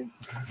Renegade?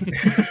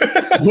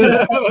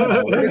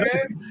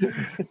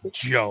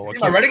 Joe. See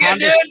my Renegade,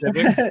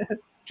 dude?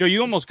 Joe,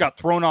 you almost got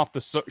thrown off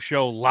the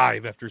show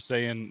live after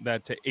saying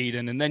that to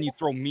Aiden, and then you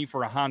throw me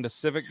for a Honda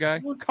Civic guy?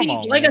 Come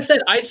on. Like I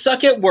said, I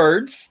suck at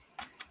words.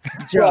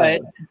 Joe,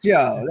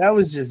 that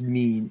was just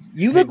mean.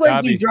 You look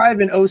like you drive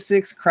an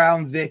 06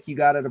 Crown Vic you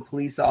got at a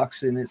police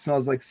auction. It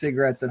smells like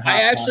cigarettes and hot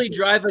I actually coffee.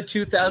 drive a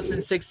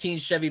 2016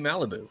 Chevy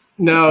Malibu.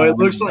 No, it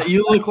looks like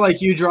you look like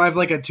you drive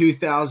like a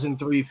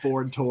 2003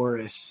 Ford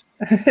Taurus.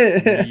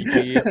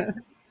 The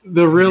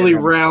really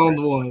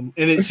round one.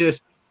 And it's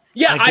just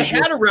Yeah, like I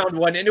had a round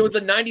one, and it was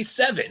a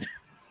 97.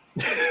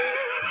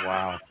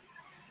 Wow.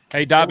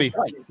 Hey, Dobby,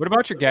 what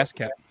about your gas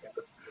cap?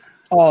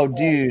 Oh,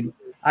 dude.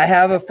 I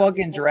have a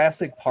fucking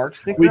Jurassic Park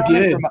sticker We on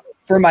did. it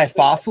for my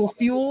fossil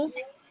fuels.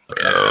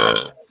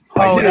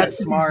 Oh, that's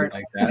smart.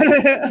 Like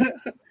that.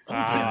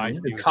 I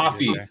see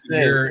Coffee. what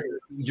you're doing.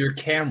 Your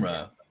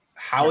camera.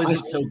 How is it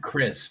so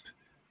crisp?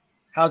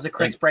 How's it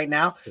crisp right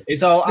now? It's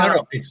So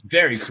it's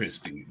very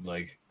crispy.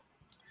 Like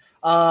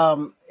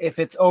if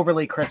it's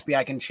overly crispy,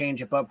 I can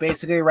change it. But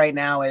basically, right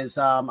now is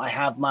I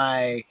have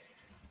my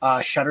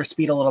shutter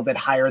speed a little bit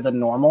higher than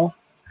normal.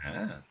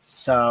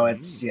 So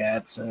it's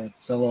a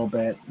little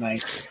bit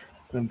nice.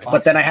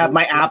 But then I have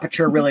my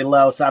aperture really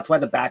low, so that's why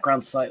the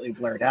background's slightly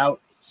blurred out.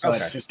 So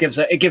Okay. it just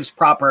gives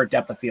proper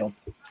depth of field.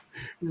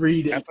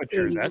 read it.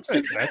 Aperture, that's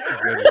a good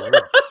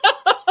word.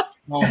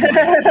 Oh my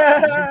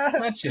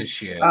God. Such a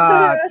shit.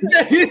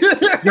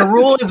 Your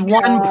rule is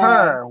one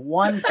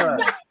per.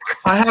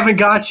 I haven't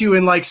got you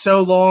in like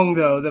so long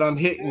though that I'm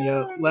hitting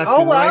you left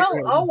Oh and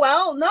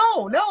well,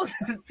 right. no,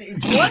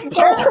 it's one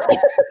per.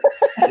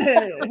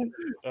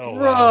 Oh,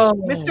 Bro, wow.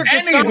 Mr.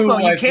 Anywho, Gestapo, you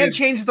like can't this-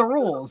 change the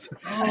rules.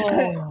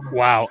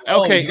 Wow.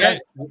 Oh, Okay, you guys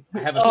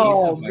have a piece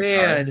Oh, of my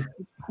man.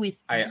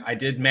 car. I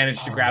did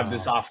manage to grab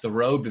this off the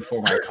road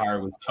before my car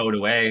was towed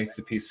away. It's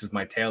a piece of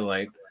my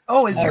taillight.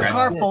 Oh, is your Okay.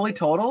 car fully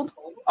totaled?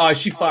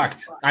 She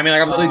fucked. I mean,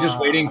 like, I'm really just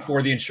waiting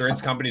for the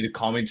insurance company to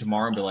call me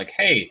tomorrow and be like,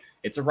 hey,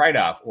 it's a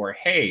write-off, or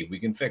hey, we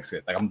can fix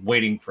it. Like, I'm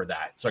waiting for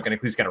that so I can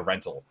at least get a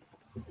rental.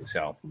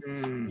 So,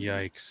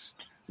 Yikes.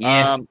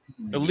 Yeah.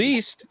 At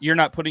least you're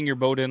not putting your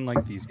boat in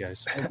like these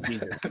guys.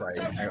 Jesus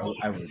Christ.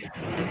 I would.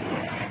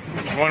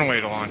 One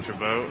way to launch a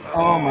boat.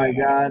 Oh my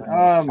god.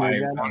 Oh my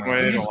god. One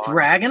way to He's launch.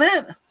 dragging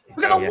it?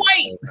 Look at the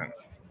white.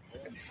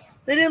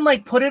 They didn't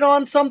like put it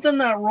on something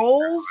that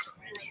rolls.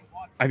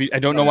 I mean, I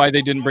don't know why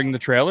they didn't bring the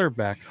trailer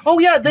back. Oh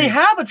yeah, they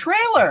have a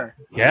trailer.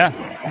 Yeah.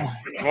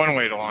 One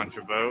way to launch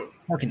a boat.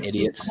 Fucking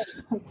idiots.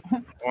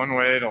 One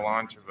way to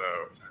launch a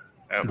boat.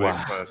 At Wow.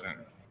 Lake Pleasant.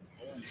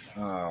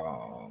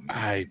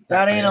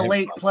 That ain't a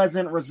late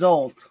pleasant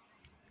result.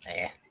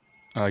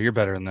 Oh, you're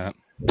better than that.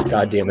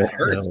 God damn it.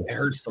 It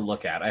hurts to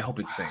look at. I hope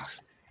it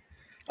sinks.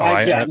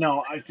 Yeah.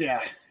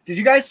 Did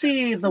you guys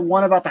see the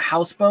one about the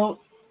houseboat?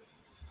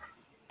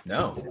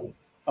 No.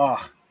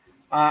 Oh,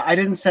 I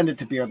didn't send it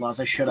to Beard Laws.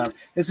 I should have.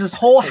 There's this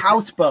whole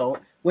houseboat,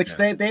 which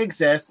they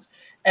exist,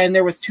 and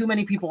there was too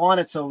many people on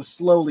it, so it was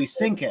slowly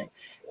sinking.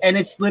 And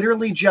it's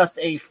literally just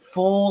a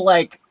full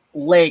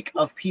lake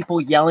of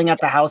people yelling at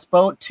the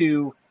houseboat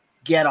to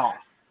get off.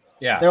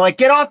 Yeah. They're like,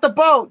 get off the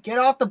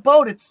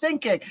boat, it's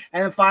sinking.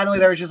 And then finally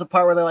there was just a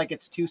part where they're like,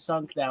 it's too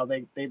sunk now.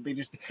 They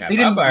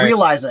didn't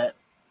realize it.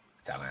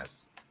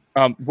 Dumbass.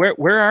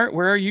 Where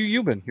are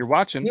you, Euban? You're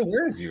watching. Yeah,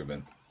 where is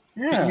Euban?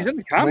 Yeah. He's in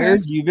the comments.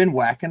 Where's you been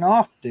whacking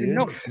off, dude?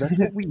 No, that's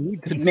what we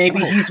need to Maybe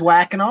know. he's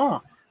whacking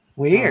off.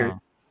 Weird.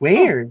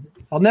 Weird.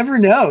 I'll never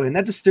know, and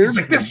that disturbs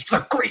me. This is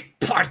a great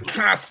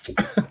podcast.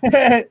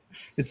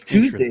 It's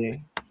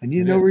Tuesday. I need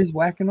to know where he's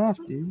whacking off,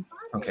 dude.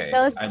 Okay.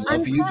 Those I on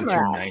love you, but you're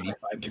camera.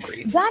 95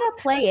 degrees. Gotta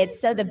play it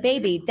so the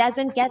baby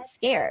doesn't get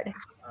scared.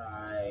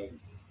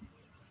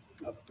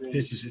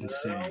 This is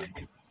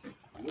insane.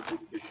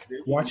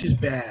 Watch his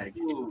bag.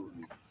 You.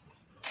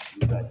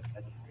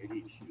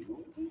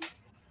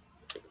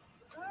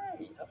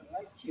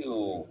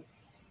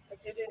 I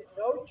didn't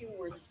know you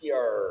were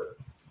here.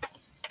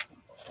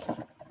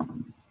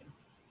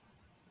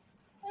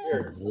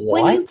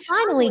 When you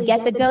finally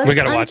get the ghost We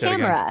gotta on watch it again.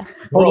 camera.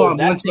 Hold on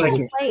that one thing second.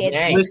 is Play it.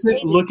 Dang. Listen,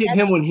 Baby look at him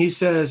doesn't- when he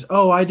says,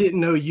 "Oh, I didn't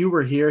know you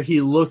were here." He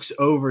looks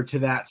over to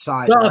that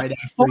side. The Right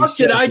after he fuck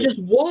said did I it. just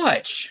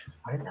watch?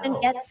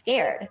 Doesn't get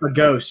scared. A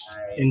ghost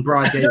in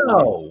broad daylight.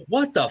 No,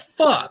 what the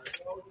fuck?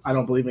 I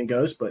don't believe in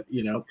ghosts, but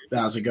that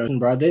was a ghost in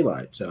broad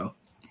daylight. So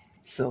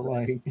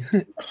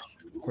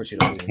Of course you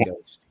don't believe in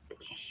ghosts.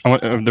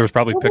 There was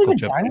probably I don't pickle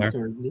believe in chip in there.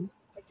 dinosaurs, dude.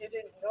 I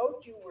didn't know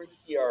you were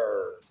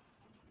here.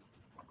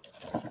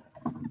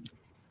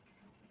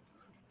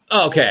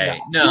 Okay,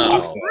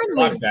 no.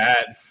 Fuck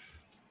that.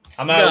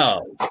 I'm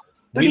out.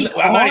 No.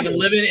 I'm not even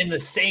living in the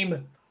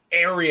same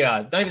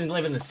area. Not even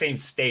living in the same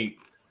state.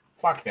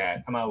 Fuck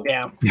that. I'm out.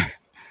 Yeah.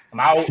 I'm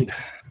out.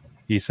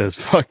 He says,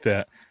 "Fuck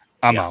that,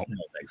 I'm out." No,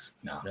 thanks.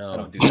 No, I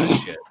don't do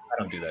that shit. I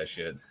don't do that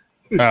shit.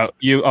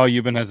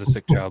 Euban has a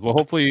sick child. Well,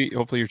 hopefully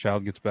your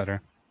child gets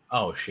better.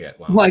 Oh shit.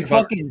 Wow. Like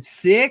fucking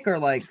sick or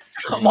like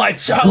My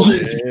child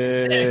is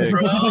sick,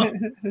 bro.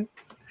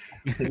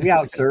 we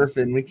out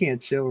surfing. We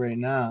can't chill right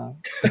now.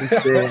 We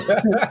sick.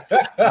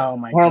 Oh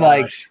my Or god.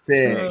 like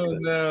sick. Oh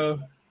no.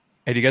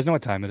 Hey, do you guys know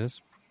what time it is?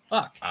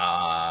 Fuck.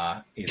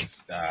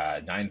 It's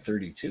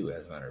 9:32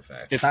 as a matter of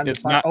fact. It's Time to it's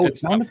find- not. oh,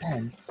 It's it's on not. the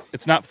pen.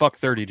 It's not fuck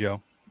 30,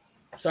 Joe.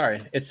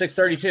 Sorry, it's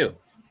 6:32.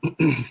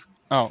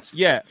 Oh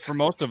yeah, for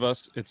most of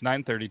us it's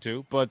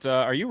 9:32. But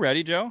are you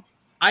ready, Joe?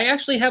 I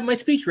actually have my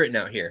speech written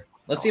out here.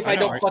 Let's see if I I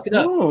know, don't right? fuck it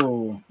up.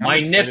 Ooh. My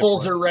I'm excited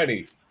nipples for it. are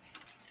ready.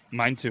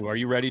 Mine too. Are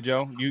you ready,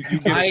 Joe? You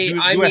give I it, do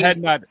a mean-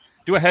 head nod.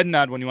 Do a head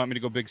nod when you want me to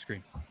go big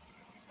screen.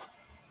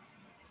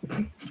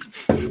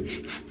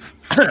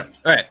 All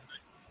right.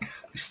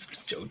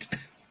 Joked.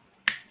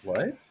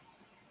 What?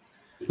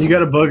 you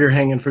got a booger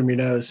hanging from your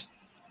nose.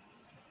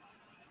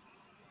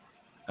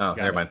 Oh,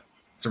 never mind.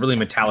 It's a really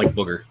metallic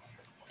booger.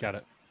 Got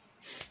it.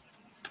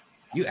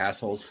 You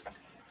assholes.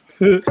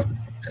 Oh,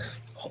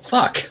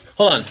 fuck.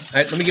 Hold on. All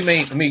right, let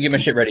me get my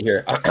shit ready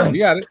here. You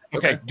got it.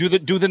 Okay. Do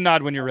the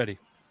nod when you're ready.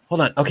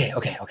 Hold on. Okay.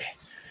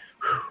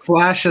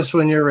 Flash us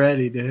when you're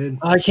ready, dude.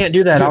 Oh, I can't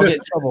do that. I'll get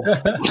in trouble.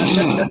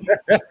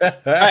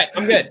 All right,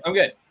 I'm good. All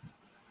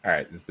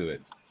right, let's do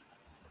it.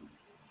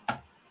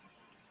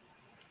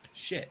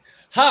 Shit.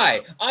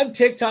 Hi, I'm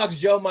TikTok's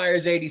Joe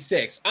Myers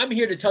 86. I'm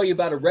here to tell you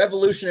about a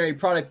revolutionary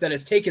product that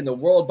has taken the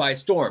world by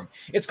storm.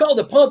 It's called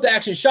the Pump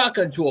Action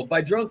Shotgun Tool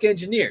by Drunk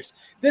Engineers.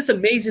 This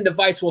amazing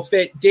device will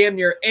fit damn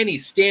near any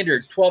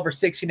standard 12 or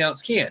 16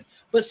 ounce can.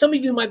 But some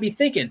of you might be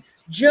thinking,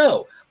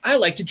 Joe, I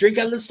like to drink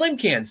out of the slim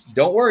cans.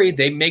 Don't worry,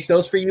 they make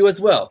those for you as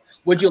well.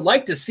 Would you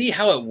like to see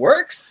how it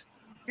works?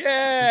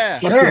 Yeah.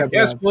 Sure.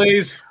 Yes,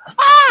 please.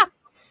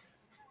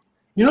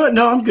 You know what?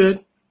 No, I'm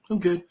good.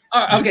 Okay,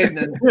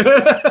 then.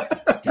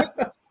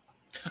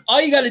 All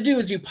you got to do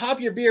is you pop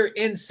your beer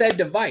in said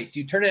device.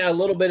 You turn it at a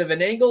little bit of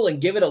an angle and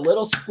give it a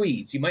little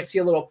squeeze. You might see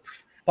a little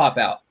pop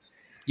out.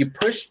 You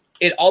push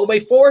it all the way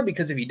forward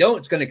because if you don't,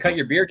 it's going to cut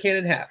your beer can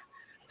in half.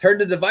 Turn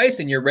the device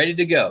and you're ready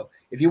to go.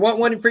 If you want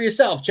one for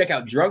yourself, check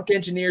out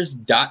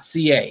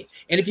drunkengineers.ca.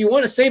 And if you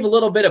want to save a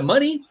little bit of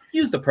money,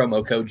 use the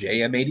promo code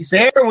JM86.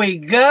 There we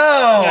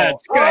go.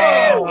 Let's go.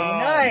 Oh,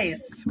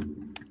 nice.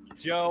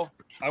 Joe,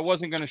 I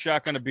wasn't going to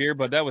shotgun a beer,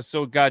 but that was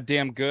so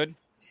goddamn good.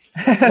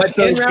 But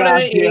So 10 round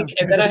out of goddamn ink,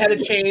 and then I had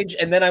to change,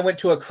 and then I went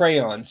to a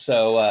crayon.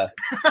 So I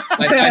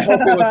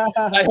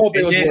hope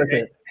it was worth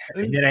it.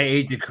 And then I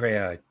ate the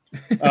crayon.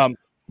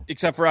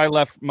 Except for I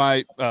left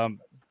my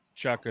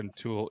shotgun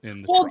tool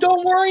in the Well, truck.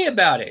 don't worry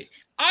about it.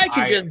 I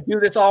can just do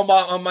this all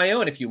on my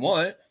own if you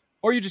want.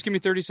 Or you just give me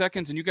 30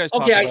 seconds and you guys.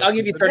 Okay, I'll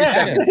give you 30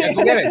 seconds. Yeah,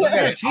 you get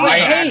it.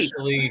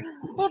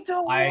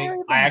 I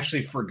I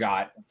actually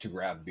forgot to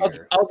grab beer. Okay,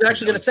 I was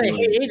actually going to say,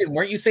 hey, Aiden,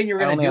 weren't you saying you were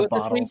going to do it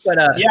this week?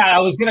 But yeah, I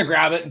was going to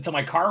grab it until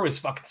my car was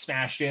fucking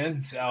smashed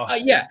in. So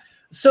yeah,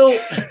 so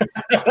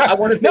I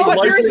want to. No,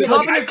 seriously,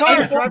 hop in your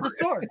car and drive the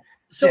store.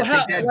 So Yeah,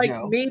 how, take that, like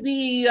Joe.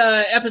 maybe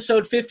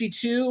episode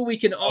 52, we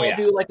can all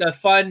do like a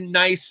fun,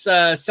 nice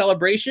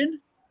celebration.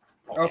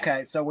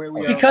 Okay, so we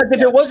Because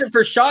if it wasn't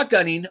for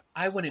shotgunning,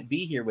 I wouldn't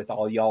be here with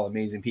all y'all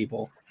amazing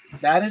people.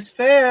 That is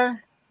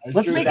fair.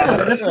 Let's make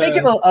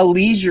it a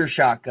leisure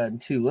shotgun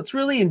too. Let's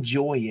really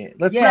enjoy it.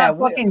 Let's Yeah, not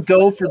fucking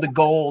go for the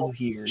gold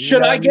here.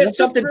 Should I get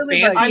something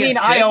really fancy? I mean, and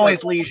I pick,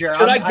 always like, leisure.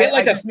 Should I get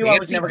like I a just knew I was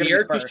fancy never gonna be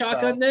beer to first,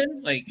 shotgun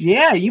then? Like,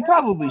 Yeah, you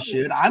probably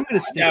should. I'm gonna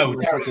stick No, with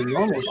the fucking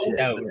normal shit.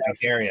 Stout, I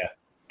dare you.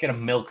 Get a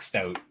milk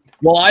stout.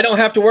 well, I don't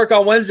have to work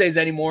on Wednesdays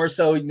anymore,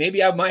 so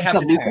maybe I might have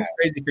to do something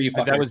crazy for you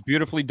fuckers. That was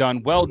beautifully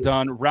done. Well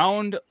done.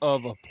 Round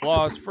of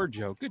applause for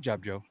Joe. Good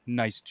job, Joe.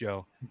 Nice,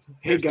 Joe.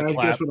 Hey Here's the guys,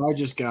 clap. guess what I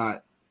just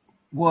got?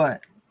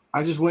 What?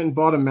 I just went and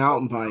bought a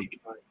mountain bike.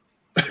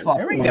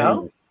 There we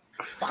go.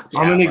 Fuck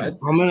I'm yeah, bud.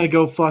 gonna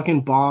go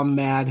fucking bomb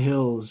Mad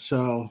Hills.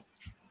 So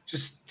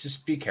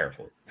Just be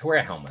careful. Wear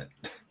a helmet.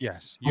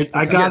 Yes.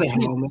 I got a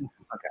helmet.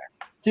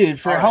 Dude,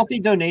 for a healthy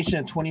donation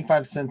of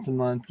 25 cents a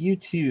month, you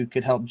too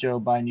could help Joe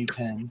buy new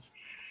pens.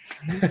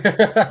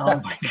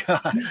 Oh my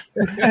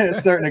god.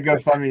 Starting to go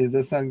funny. Does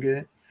that sound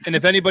good? And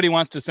if anybody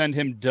wants to send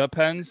him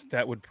pens,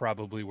 that would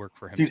probably work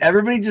for him. Dude,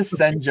 everybody just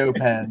send Joe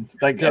pens.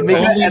 Like make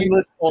it Only-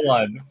 endless. Hold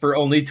on. For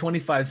only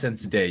 25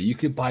 cents a day, you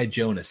could buy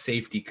Joan a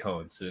safety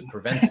cone so it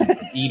prevents him from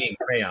eating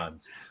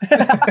crayons.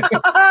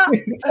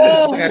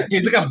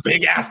 He's like a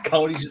big ass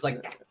cone. He's just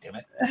like, God damn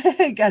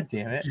it. God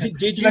damn it.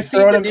 Did you Like see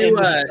throwing the them new?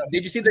 in-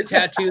 Did you see the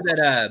tattoo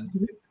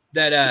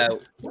that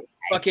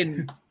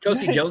fucking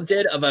Josie Jones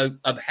did of a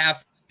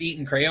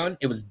half-eaten crayon?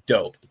 It was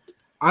dope.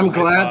 I'm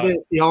glad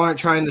that y'all aren't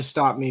trying to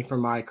stop me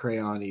from my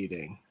crayon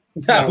eating.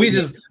 No, we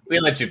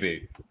let you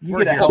be. You We're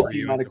get a here healthy for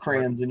you. amount of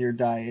crayons in your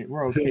diet.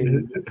 We're okay.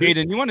 with it.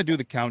 Aiden, you want to do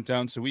the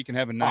countdown so we can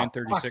have a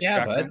 9:36 yeah,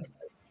 shotgun? bud.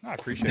 I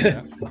appreciate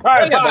that. All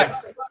right, 5,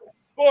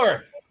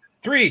 4,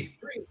 3,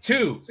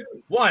 2,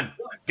 1.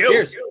 Go.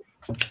 Cheers.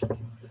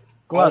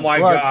 Glug, oh my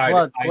glug, god!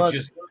 glug, I glug.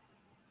 just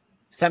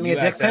Sent me a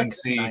dick pic.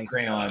 USMC Nice.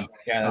 crayon.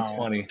 Yeah, that's Oh.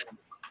 funny.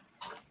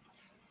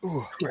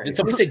 Did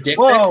somebody say dick?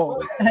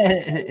 Whoa.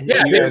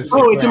 Yeah. You guys-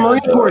 Oh, it's a Marine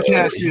Corps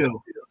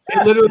tattoo.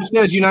 It literally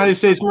says United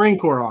States Marine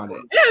Corps on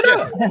it.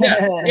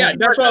 Yeah.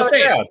 That's what I was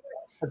saying.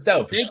 That's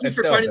dope. Thank you That's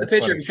for dope. finding the That's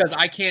picture funny. because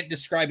I can't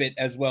describe it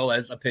as well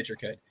as a picture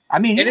could. I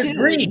mean, And you it's did.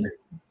 green.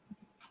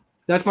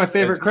 That's my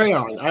favorite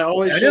crayon. I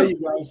always I show know. you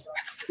guys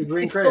the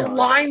green It's the crayon.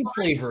 lime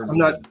flavored. I'm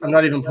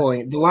not even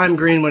pulling it. The lime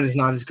green one is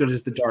not as good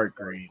as the dark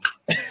green.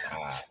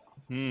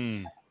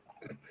 Hmm.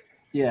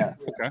 Yeah.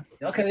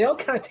 Okay, they all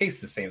kind of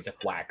taste the same. It's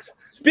like wax.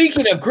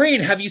 Speaking of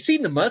green, have you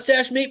seen the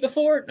mustache mate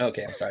before?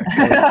 Okay, I'm sorry.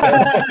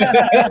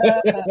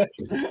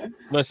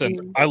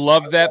 Listen, I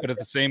love that, but at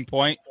the same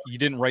point, you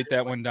didn't write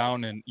that one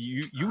down, and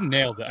you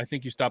nailed it. I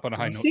think you stopped on a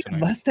high You note seen tonight.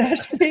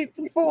 mustache mate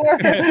before?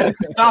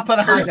 Stop on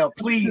a high note,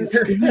 please.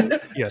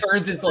 Yes.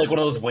 Turns into like one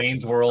of those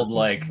Wayne's World,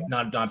 like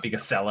not being a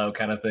sellout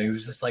kind of things.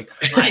 It's just like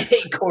I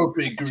hate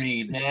corporate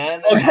greed,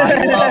 man. I love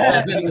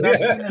that video. That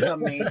scene is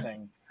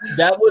amazing.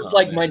 That was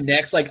like my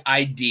next like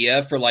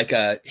idea for like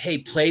a hey,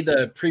 play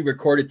the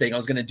pre-recorded thing. I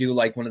was gonna do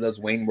like one of those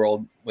Wayne's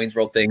World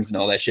things and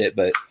all that shit,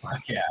 but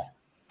Yeah.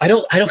 I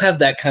don't have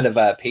that kind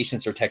of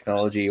patience or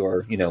technology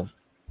or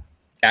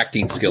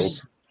acting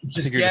skills.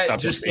 Just Figured to stop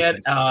get this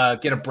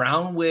get a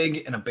brown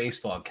wig and a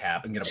baseball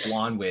cap, and get a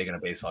blonde wig and a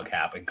baseball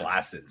cap and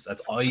glasses.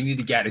 That's all you need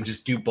to get, and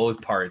just do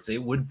both parts.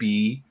 It would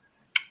be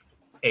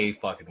a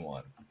fucking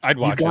one. I'd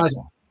You watch guys, it.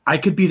 I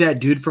could be that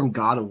dude from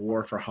God of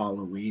War for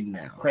Halloween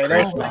now.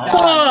 Kratos.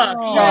 Fuck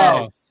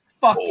Oh,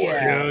 Fuck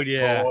yeah. dude,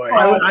 yeah.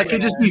 I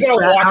could just be He's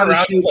gonna fat walk out of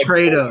around shape like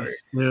Kratos,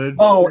 boy. dude.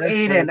 Oh, That's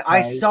Aiden, so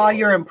I tight. saw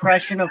your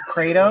impression of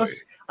Kratos.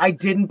 I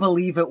didn't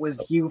believe it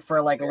was you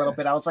for like a little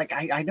bit. I was like,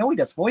 I know he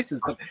does voices,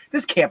 but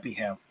this can't be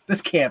him.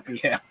 This can't be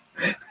him.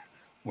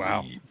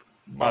 Wow.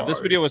 This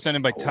video was sent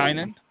in by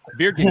Tynan.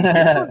 Beard game.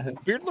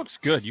 Beard looks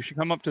good. You should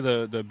come up to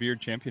the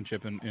Beard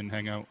Championship and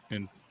hang out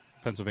in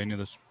Pennsylvania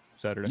this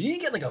Saturday. You need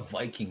to get like a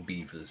Viking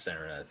bee for the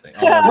center of that thing.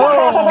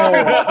 Oh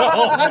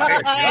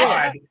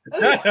my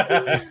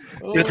god!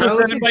 This Try was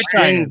to sent in by listen to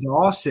Shane Tynan.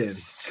 Dawson.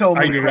 So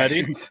Are many you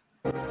ready? questions.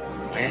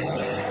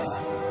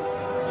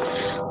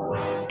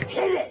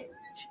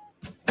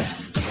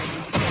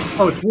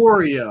 Oh, it's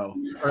Wario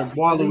or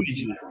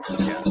Waluigi.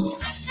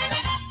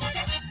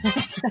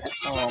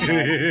 Oh,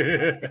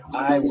 man.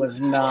 I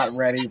was not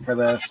ready for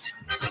this.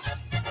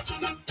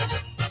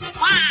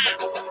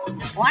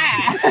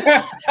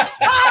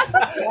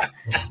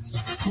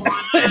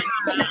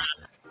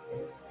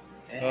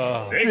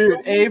 Oh, Dude,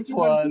 A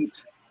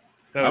plus.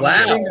 that was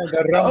Wow.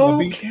 good.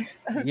 Okay.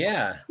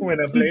 Yeah. When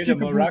I play the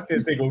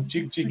maracas, they go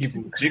jig jiggy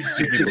boo, jig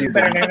jiggy boo.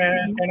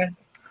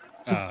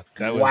 That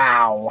was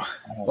Wow.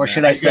 Or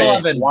should I I still say,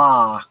 haven't-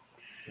 wow?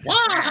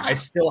 I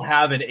still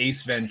have an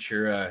Ace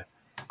Ventura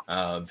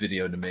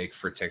video to make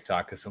for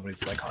TikTok because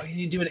somebody's like, "Oh, you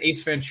need to do an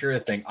Ace Ventura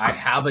thing." I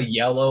have a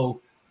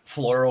yellow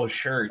floral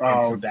shirt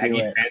and some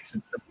baggy pants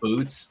and some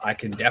boots. I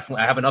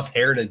have enough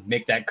hair to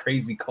make that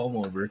crazy comb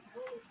over.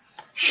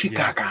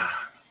 Chicago.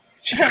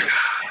 Chicago.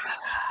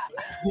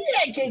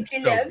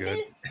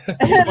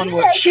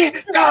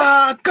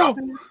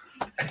 Chicago.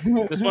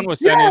 This one was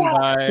sent in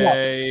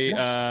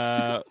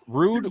by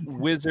Rude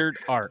Wizard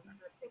Art.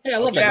 Yeah, I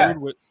love that.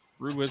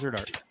 Rude Wizard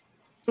Art.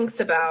 Thinks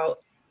about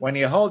When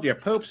you hold your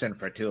poops in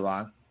for too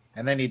long,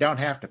 and then you don't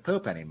have to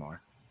poop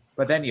anymore,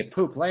 but then you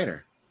poop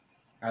later.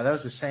 Are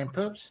those the same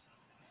poops?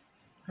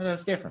 Or are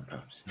those different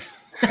poops?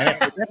 And if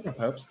they're different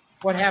poops,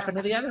 what happened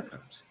to the other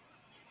poops?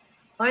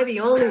 Am I the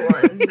only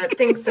one that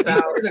thinks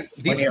about?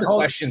 These are the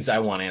questions I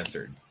want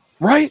answered.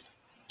 Right?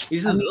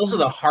 Those are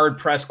the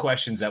hard-pressed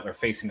questions that we're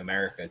facing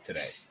America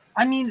today.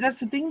 I mean,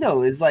 that's the thing,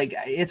 though, is like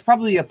it's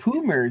probably a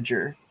poo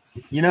merger.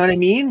 You know what I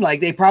mean?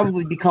 Like they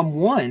probably become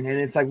one, and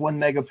it's like one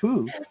mega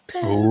poo.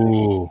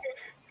 Ooh.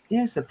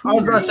 Yes, the poo. I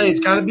was about to say it's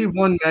got to be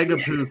one mega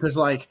poo because,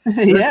 like,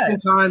 there's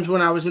been times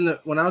when I was in the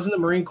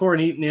Marine Corps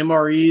and eating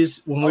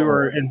MREs when we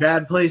were in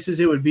bad places,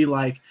 it would be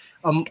like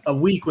a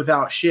week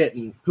without shit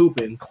and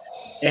pooping,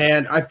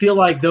 and I feel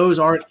like those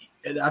aren't.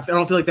 I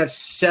don't feel like that's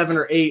 7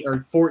 or 8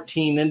 or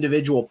 14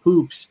 individual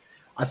poops.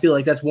 I feel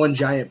like that's one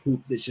giant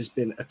poop that's just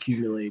been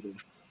accumulating.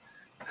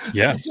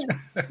 Yeah.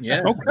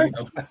 Yeah. Okay.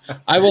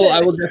 I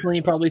will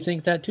definitely probably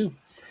think that too.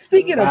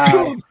 Speaking of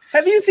poops,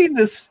 have you seen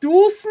the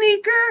stool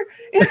sneaker?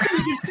 It's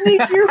you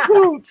sneak your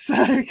poops.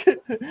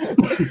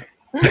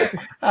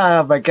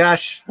 Oh my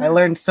gosh. I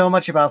learned so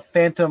much about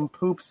phantom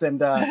poops and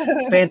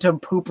phantom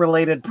poop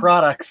related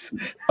products.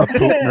 A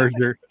poop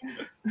merger.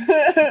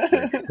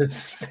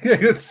 It's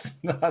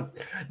not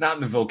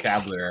in the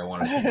vocabulary I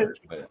wanted to hear,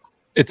 but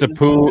it's a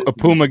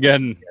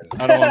poomageddon.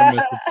 I don't want to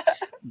miss it.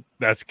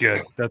 That's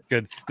good. That's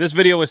good. This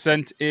video was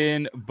sent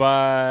in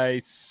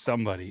by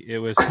somebody. It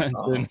was sent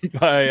in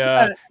by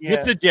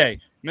Mr. J.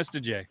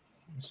 Mr. J.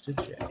 Mr.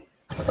 J.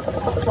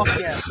 Fuck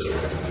yeah.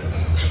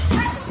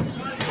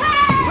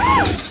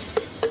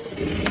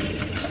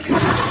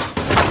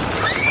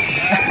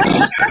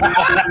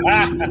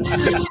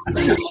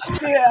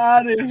 Get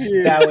out of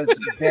here. That was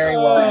very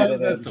well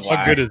edited.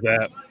 How good is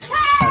that?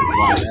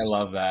 I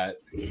love that.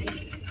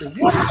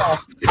 What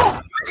the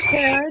fuck,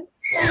 Karen?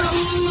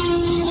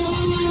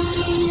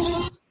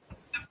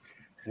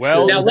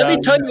 Well, now let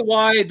me tell you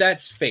why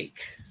that's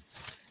fake.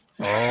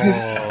 Oh,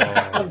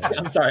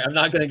 I'm sorry. I'm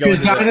not going to go. Because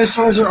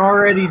dinosaurs are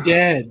already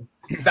dead.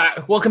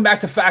 Welcome back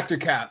to Factor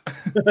Cap.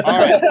 All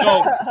right,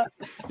 so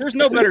there's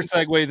no better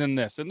segue than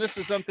this, and this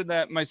is something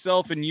that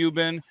myself and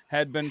Euban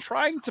had been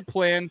trying to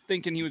plan,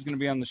 thinking he was going to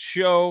be on the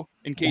show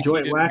in case he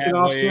didn't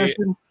have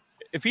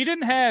if he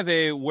didn't have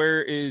a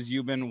 "Where is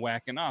Euban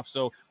whacking off?"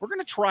 So we're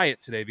going to try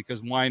it today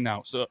because why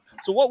now? So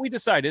what we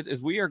decided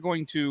is we are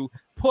going to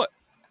put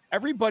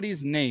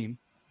everybody's name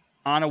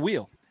on a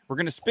wheel. We're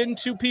going to spin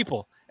 2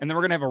 people, and then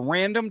we're going to have a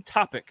random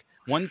topic.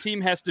 One team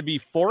has to be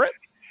for it.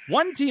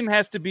 One team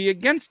has to be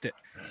against it.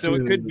 So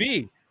it could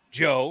be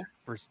Joe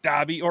versus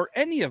Dobby or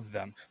any of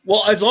them.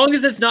 Well, as long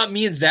as it's not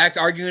me and Zach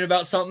arguing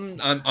about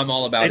something, I'm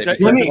all about it.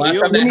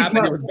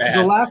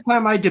 The last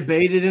time I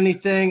debated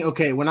anything,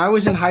 okay, when I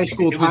was in high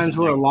school, times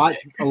were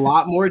a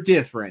lot more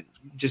different.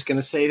 Just going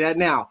to say that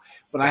now.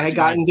 But I had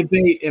gotten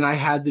debate, and I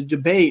had to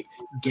debate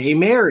gay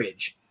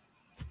marriage.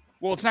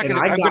 Well, it's not going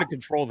to. I'm going to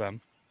control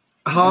them.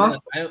 Huh?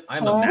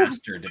 I'm a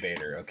master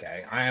debater.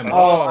 Okay, I'm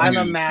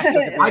a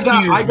master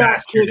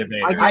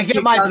debater. I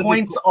get my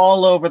points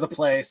all over the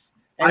place.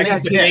 I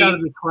got kicked out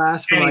of the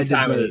class for my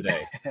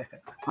debate.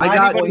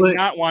 I did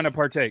not want to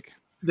partake.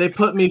 They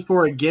put me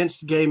for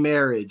against gay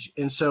marriage,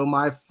 and so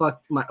my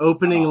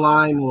opening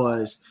line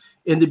was,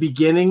 in the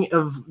beginning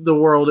of the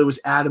world, it was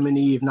Adam and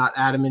Eve, not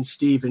Adam and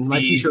Steve. And my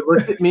teacher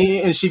looked at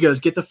me and she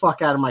goes, "Get the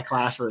fuck out of my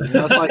classroom." And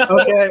I was like,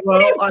 "Okay,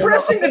 well,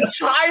 pressing a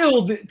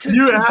child to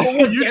you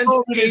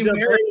told me to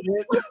marriage."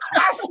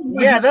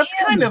 Yeah, that's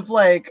kind of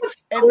like,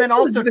 and then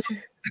also,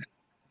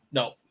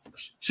 no,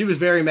 she was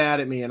very mad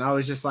at me, and I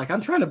was just like,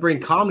 "I'm trying to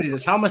bring comedy to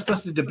this. How am I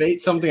supposed to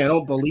debate something I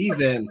don't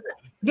believe in?"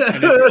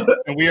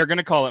 And we are going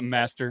to call it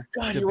master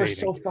God, debating. you were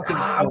so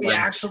fucking we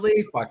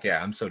actually fuck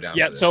yeah, I'm so down.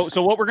 Yeah, so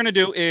what we're going to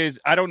do is,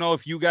 I don't know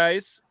if you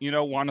guys,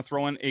 want to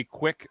throw in a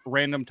quick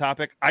random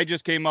topic. I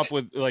just came up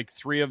with like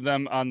 3 of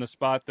them on the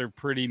spot. They're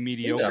pretty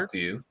mediocre. Up to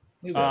you.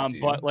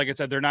 But like I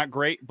said, they're not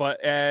great.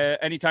 But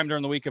anytime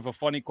during the week, if a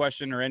funny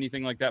question or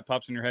anything like that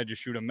pops in your head,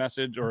 just shoot a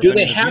message. Or do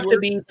they have to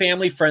be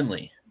family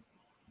friendly?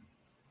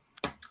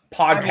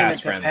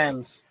 Podcast friendly.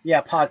 Depends.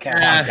 Yeah,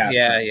 podcast.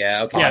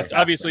 Yeah. Okay. Yes,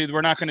 obviously we're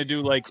not going to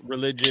do like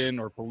religion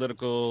or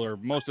political or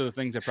most of the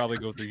things that probably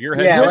go through your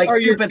head. Yeah, what like are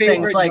stupid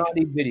things like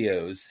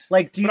videos.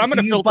 Like, do you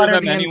butter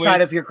the inside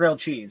of your grilled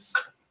cheese?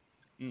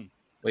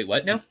 Wait,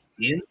 what now?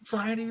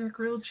 Inside of your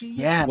grilled cheese?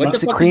 Yeah, it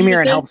makes it creamier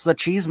and helps the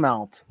cheese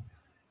melt.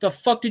 The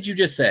fuck did you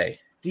just say?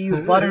 Do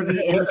you butter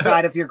the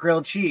inside of your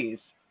grilled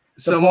cheese?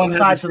 both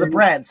sides of the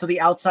bread, so the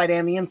outside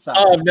and the inside.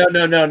 Oh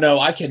no!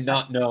 I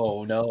cannot.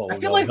 No. I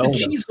feel like the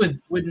cheese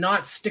would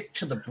not stick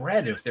to the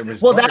bread if there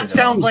was. Well, that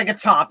sounds like a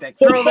topic.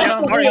 Throw that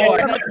on the board.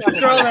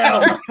 Throw that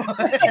on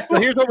the So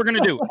here's what we're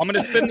gonna do. I'm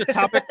gonna spin the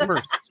topic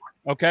first.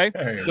 Okay.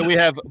 So we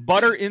have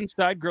butter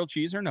inside grilled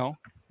cheese or no.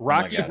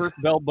 Rocky versus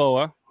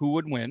Balboa. Who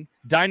would win?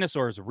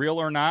 Dinosaurs,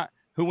 real or not?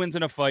 Who wins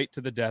in a fight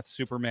to the death?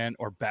 Superman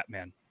or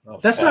Batman?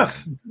 That's not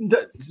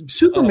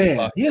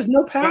Superman. He has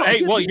no power.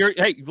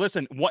 Hey,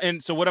 listen.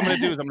 And so what I'm going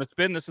to do is I'm going to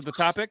spin. This is the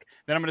topic.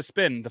 Then I'm going to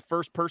spin. The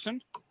first person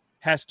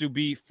has to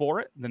be for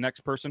it. The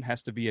next person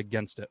has to be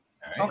against it.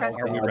 All right.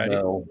 Okay. Are we ready?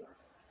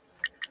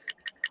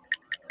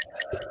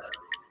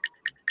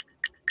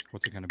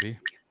 What's it going to be?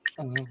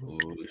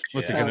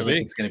 What's it going to be?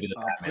 It's going to be the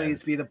Batman.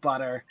 Please be the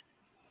butter.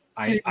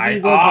 Please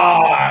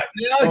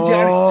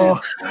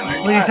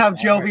have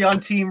Joe be on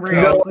Team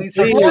Real. Please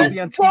have Joe be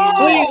on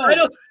Team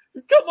Real.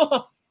 Come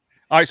on.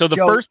 All right, so the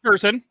Joe, first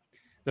person,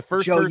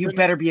 you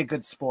better be a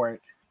good sport.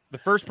 The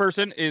first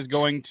person is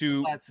going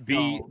to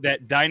be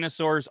that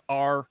dinosaurs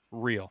are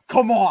real.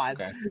 Come on,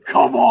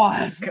 come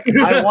on.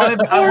 I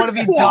want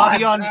to be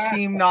Dobby on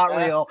Team Not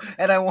Real,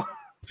 and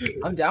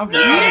I'm down for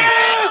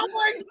that. Oh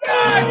my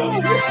God!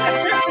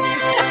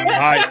 All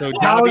right, so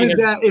how did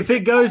that? If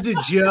it goes to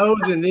Joe,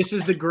 then this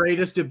is the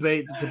greatest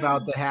debate that's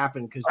about to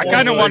happen. Because I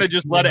kind of want to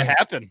just let it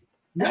happen.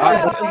 Leave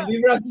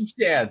it up to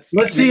chance.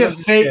 Let's see if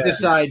fate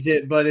decides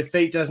it. But if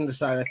fate doesn't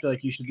decide, I feel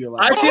like you should be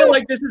allowed. I feel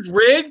like this is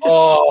rigged.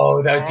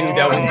 Oh, that was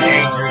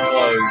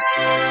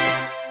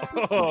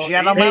dangerous.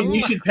 Gentlemen, hey,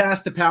 you should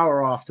pass the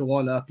power off to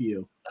one up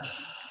you.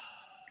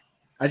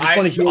 I just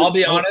want to hear. I'll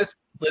be honest.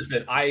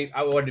 Listen, I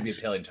wanted to be a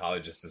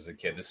paleontologist as a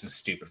kid. This is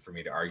stupid for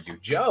me to argue.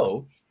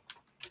 Joe,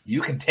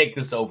 you can take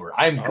this over.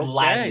 I'm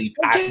gladly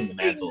passing the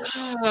mantle.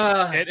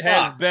 It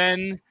has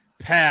been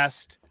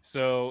passed.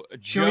 So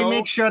should we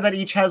make sure that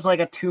each has like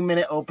a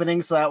 2-minute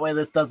opening so that way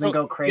this doesn't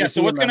go crazy? Yeah.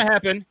 So what's going to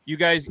happen? You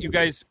guys,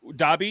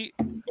 Dobby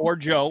or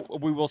Joe,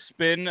 we will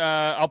spin.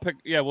 I'll pick.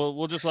 Yeah,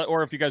 we'll just let,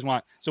 or if you guys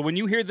want. So when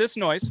you hear this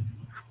noise,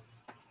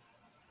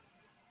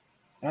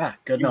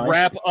 good you noise.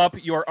 Wrap up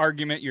your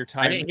argument. Your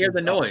time. I didn't hear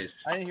the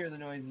noise. I didn't hear the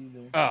noise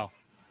either.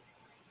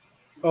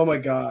 Oh my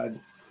God!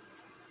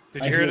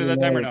 Did you hear it at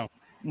that time or no?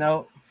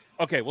 No.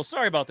 Okay. Well,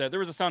 sorry about that. There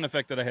was a sound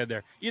effect that I had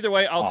there. Either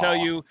way, I'll tell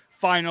you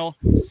final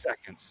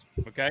seconds.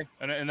 Okay,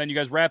 and then you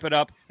guys wrap it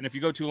up. And if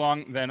you go too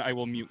long, then I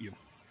will mute you.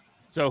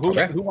 So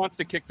who wants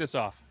to kick this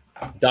off?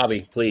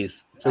 Dobby,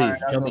 please,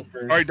 tell me.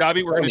 All right,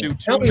 Dobby, we're going to do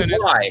 2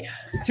 minutes. Why?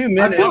 2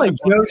 minutes. I feel like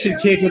Joe should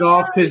kick it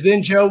off because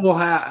then Joe will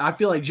have. I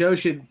feel like Joe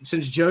should,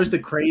 since Joe's the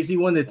crazy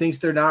one that thinks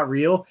they're not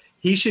real,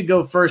 he should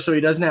go first so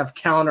he doesn't have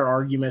counter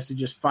arguments to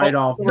just fight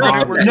off.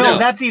 No,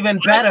 that's even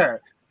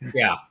better.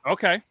 Yeah.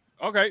 Okay.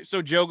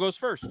 So Joe goes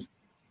first.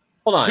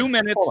 Hold on. 2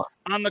 minutes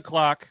on the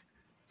clock.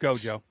 Go,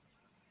 Joe.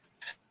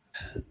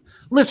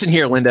 Listen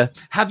here, Linda.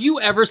 Have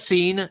you ever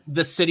seen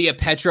the city of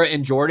Petra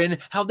in Jordan?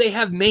 How they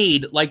have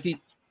made like the.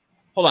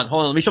 Hold on.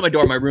 Let me shut my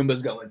door. My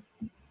Roomba's going.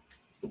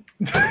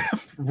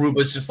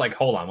 Roomba's just like,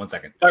 hold on 1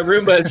 second. My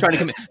Roomba is trying to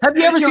come in. Have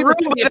you ever seen the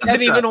Roomba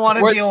doesn't even want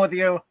to deal with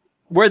you?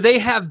 Where they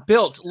have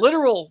built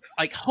literal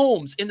like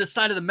homes in the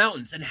side of the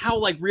mountains and how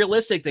like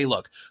realistic they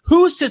look.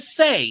 Who's to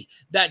say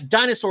that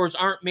dinosaurs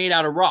aren't made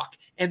out of rock?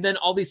 And then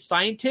all these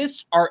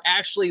scientists are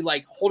actually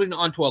like holding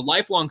on to a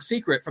lifelong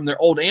secret from their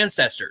old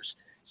ancestors.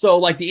 So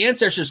like the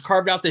ancestors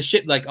carved out this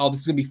shit like, oh,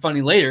 this is going to be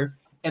funny later.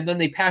 And then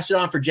they passed it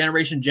on for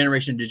generation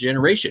to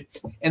generation.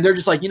 And they're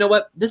just like, you know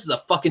what? This is a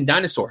fucking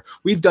dinosaur.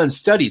 We've done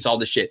studies, all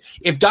this shit.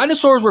 If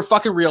dinosaurs were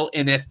fucking real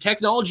and if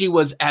technology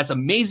was as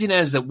amazing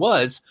as it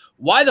was,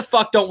 why the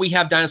fuck don't we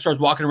have dinosaurs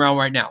walking around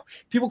right now?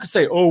 People could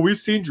say, oh, we've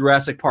seen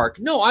Jurassic Park.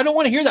 No, I don't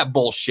want to hear that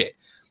bullshit.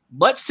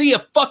 Let's see a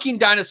fucking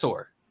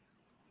dinosaur.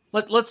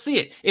 Let's see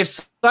it.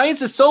 If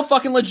science is so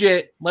fucking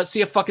legit, let's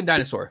see a fucking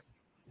dinosaur.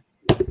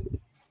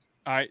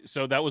 All right,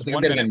 so that was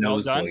 1 minute. Well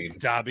done,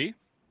 Dobby.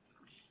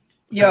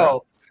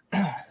 Yo,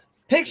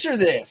 picture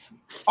this.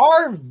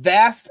 Our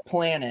vast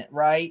planet,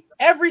 right?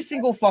 Every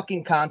single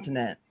fucking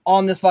continent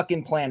on this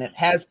fucking planet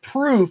has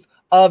proof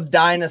of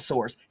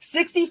dinosaurs.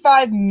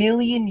 65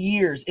 million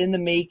years in the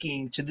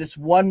making to this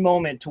one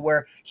moment to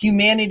where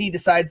humanity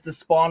decides to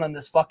spawn on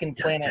this fucking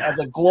planet as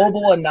a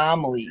global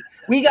anomaly.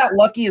 We got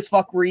lucky as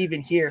fuck we're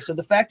even here. So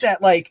the fact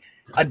that like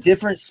a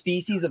different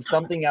species of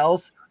something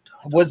else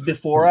was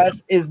before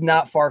us is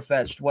not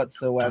far-fetched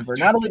whatsoever.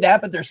 Not only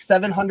that, but there's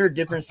 700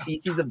 different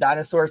species of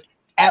dinosaurs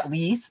at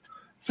least.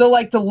 So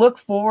like to look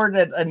forward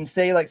and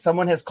say like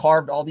someone has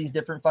carved all these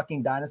different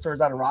fucking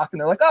dinosaurs out of rock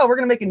and they're like, oh, we're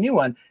going to make a new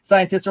one.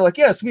 Scientists are like,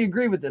 yes, we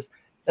agree with this.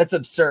 That's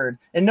absurd.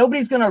 And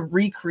nobody's going to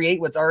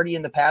recreate what's already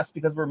in the past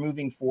because we're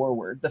moving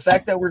forward. The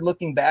fact that we're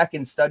looking back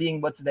and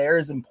studying what's there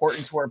is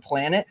important to our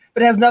planet,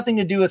 but it has nothing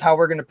to do with how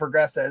we're going to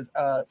progress as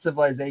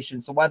civilization.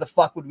 So why the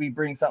fuck would we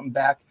bring something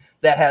back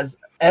that has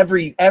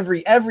every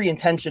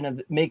intention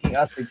of making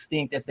us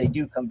extinct if they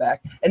do come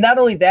back? And not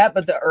only that,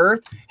 but the Earth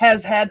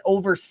has had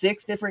over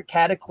 6 different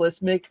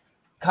cataclysmic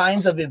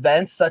kinds of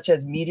events, such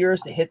as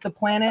meteors to hit the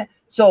planet.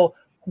 So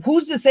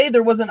who's to say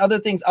there wasn't other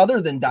things other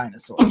than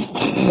dinosaurs?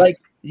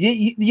 Like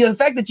The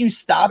fact that you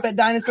stop at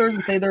dinosaurs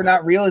and say they're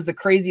not real is the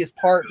craziest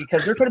part,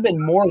 because there could have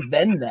been more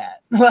than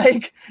that.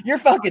 Like, you're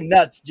fucking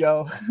nuts,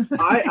 Joe.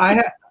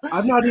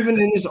 I'm not even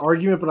in this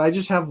argument, but I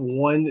just have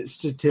one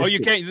statistic. Oh, you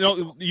can't.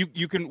 No,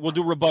 you can. We'll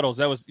do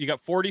rebuttals. You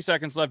got 40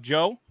 seconds left,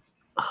 Joe.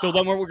 So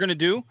then what we're gonna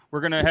do?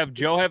 We're gonna have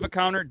Joe have a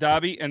counter,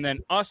 Dobby, and then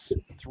us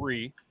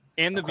three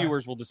and the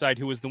viewers will decide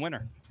who is the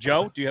winner.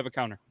 Joe, do you have a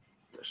counter?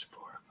 There's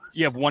 4 of us.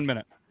 You have 1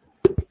 minute.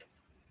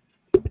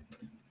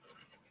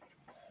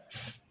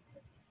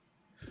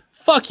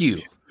 Fuck you.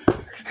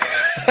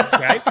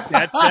 Right?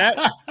 That's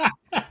that.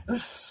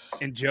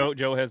 And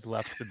Joe has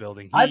left the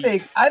building. I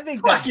think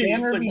that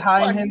banner like,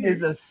 behind him you.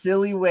 is a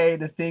silly way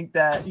to think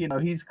that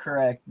he's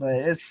correct, but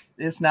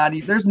it's not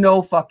even. There's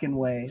no fucking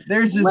way.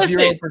 There's just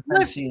 0%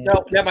 chance.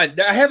 No, never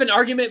mind. I have an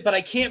argument, but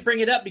I can't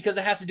bring it up because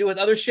it has to do with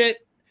other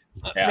shit.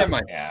 Never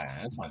mind. Yeah,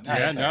 that's fine.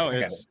 Yeah, no,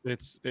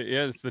 it's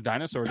the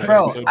dinosaurs.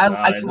 Bro, So,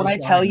 when I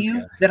tell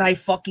you that I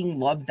fucking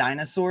love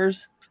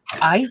dinosaurs,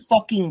 I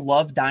fucking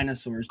love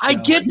dinosaurs. Joe. I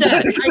get that. I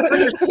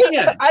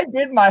understand. I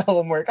did my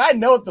homework. I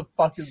know what the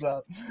fuck is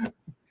up.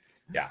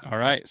 Yeah. All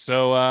right.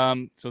 So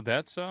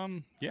that's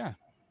yeah.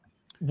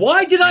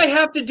 Why did I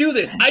have to do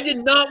this? I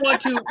did not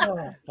want to.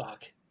 Oh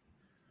fuck.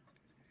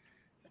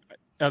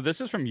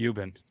 This is from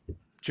Euban.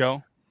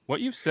 Joe, what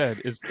you've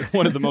said is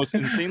one of the most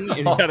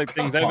insanely idiotic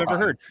things I've ever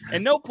heard.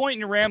 And no point in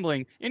your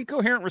rambling,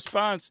 incoherent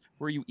response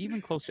were you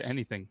even close to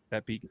anything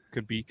that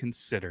could be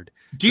considered.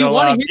 Do you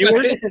want to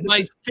hear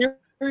my theory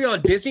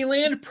on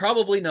Disneyland?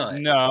 Probably not.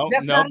 No,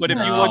 but if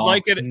you would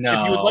like it, if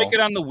you would like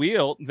it on the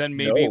wheel, then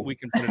maybe we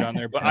can put it on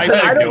there. But I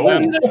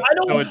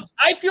don't.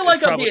 I feel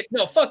like I'm being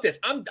fuck this.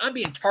 I'm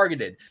being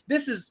targeted.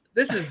 This is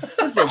It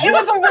was a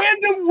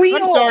random wheel.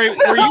 I'm sorry.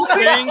 Were you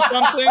saying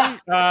something?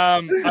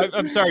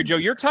 I'm sorry, Joe.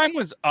 Your time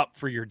was up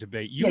for your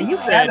debate. You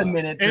had a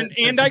minute.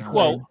 And I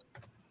quote,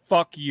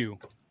 "Fuck you."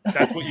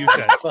 That's what you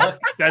said.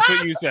 That's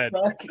what you said.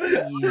 Fuck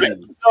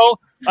you.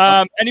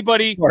 So,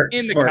 anybody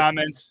in the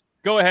comments,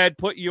 go ahead,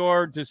 put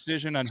your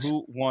decision on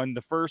who won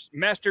the first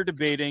master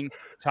debating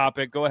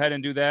topic. Go ahead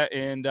and do that,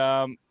 and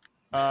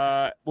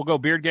we'll go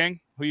Beard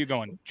Gang. Who you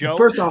going, Joe?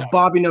 First off,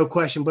 Bobby, no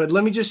question, but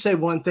let me just say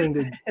one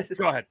thing.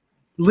 Go ahead.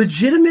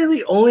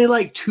 Legitimately, only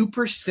like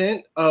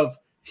 2% of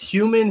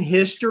human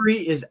history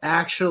is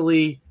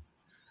actually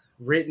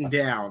written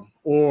down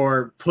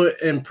or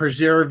put and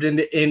preserved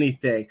into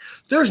anything.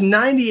 There's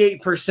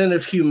 98%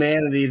 of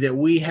humanity that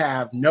we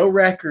have no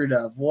record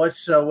of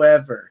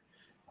whatsoever.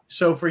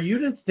 So for you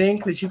to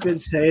think that you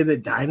could say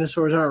that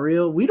dinosaurs aren't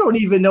real, we don't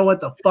even know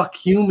what the fuck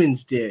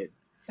humans did.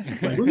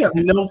 Like, we have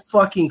no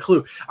fucking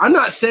clue. I'm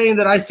not saying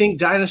that I think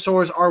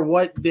dinosaurs are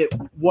what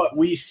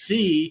we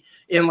see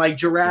in like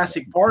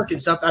Jurassic Park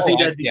and stuff. I think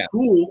that'd be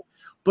cool.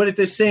 But at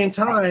the same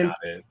time,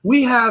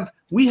 we have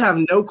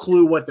no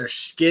clue what their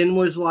skin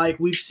was like.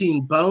 We've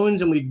seen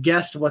bones and we've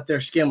guessed what their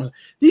skin was.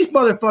 These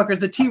motherfuckers,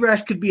 the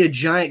T-Rex could be a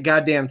giant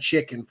goddamn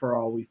chicken for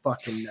all we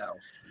fucking know.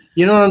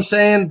 You know what I'm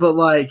saying? But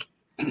like,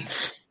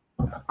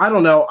 I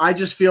don't know. I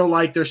just feel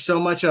like there's so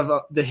much of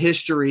the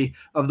history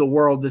of the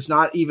world that's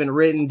not even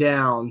written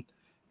down,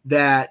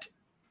 that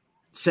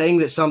saying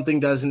that something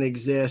doesn't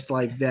exist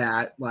like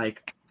that,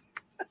 like.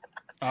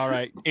 All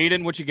right,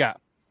 Aiden, what you got?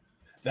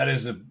 That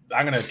is I'm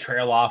going to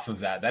trail off of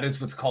that. That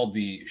is what's called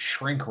the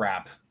shrink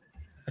wrap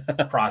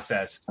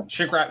process.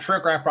 Shrink wrap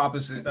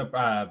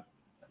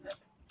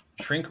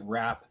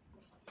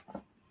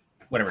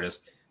whatever it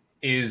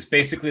is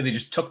basically they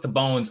just took the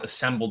bones,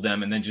 assembled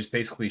them, and then just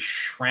basically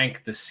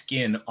shrank the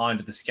skin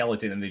onto the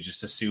skeleton, and they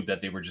just assumed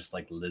that they were just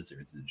like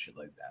lizards and shit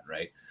like that,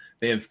 right?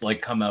 They have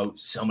like come out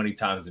so many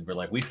times and we're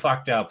like, we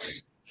fucked up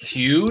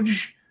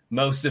huge.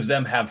 Most of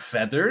them have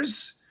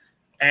feathers.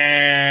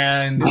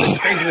 And it's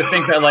crazy to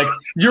think that, like,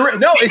 it's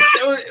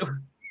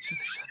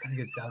just a shotgun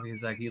against Dobby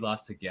is like he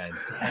lost again.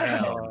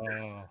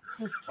 Damn.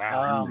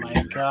 Oh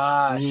my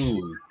gosh.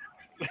 Ooh.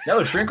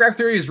 No, shrink wrap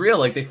theory is real.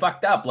 Like, they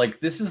fucked up. Like,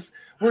 this is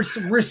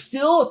we're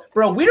still,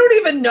 bro. We don't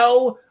even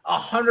know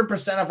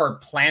 100% of our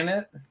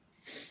planet.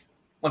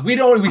 Like,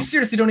 we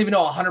seriously don't even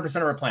know 100%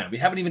 of our planet. We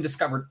haven't even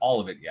discovered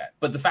all of it yet.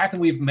 But the fact that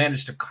we've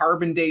managed to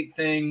carbon date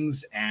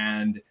things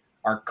and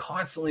are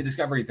constantly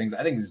discovering things,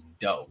 I think is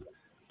dope.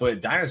 But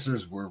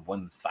dinosaurs were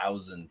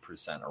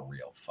 1,000% a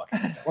real fucking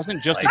thing. It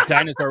wasn't just a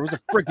dinosaur; it was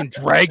a freaking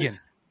dragon.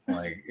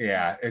 Like,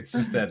 yeah, it's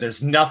just that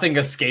there's nothing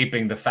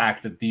escaping the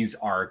fact that these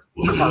are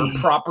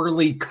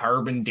properly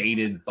carbon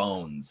dated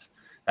bones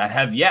that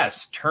have,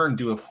 yes, turned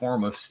to a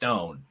form of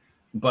stone,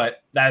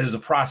 but that is a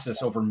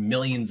process over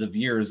millions of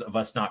years of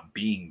us not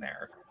being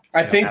there.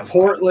 I think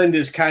Portland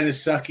is kind of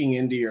sucking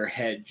into your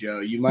head, Joe.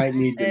 You might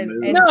need to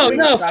move.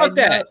 No, fuck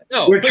that.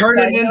 No, we're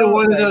turning into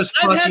one of those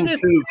fucking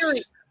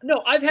kooks.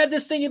 No, I've had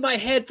this thing in my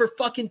head for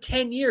fucking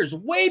 10 years,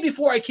 way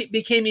before I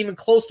became even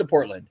close to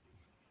Portland.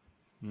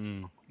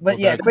 But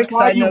yeah, quick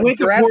side note: you went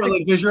to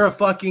Portland because you're a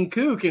fucking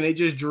kook, and it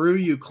just drew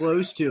you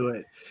close to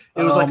it.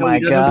 It was like, my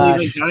he doesn't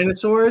believe in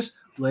dinosaurs.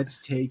 Let's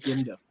take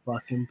him to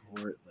fucking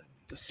Portland.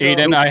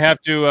 Aiden, I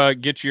have to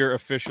get your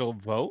official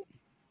vote.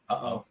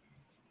 Uh-oh.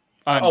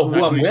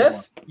 Who I'm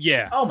with?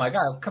 Yeah. Oh my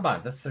god, come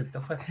on.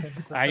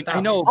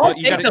 I know. I'll But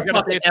take the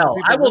fucking L.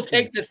 I will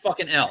take this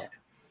fucking L.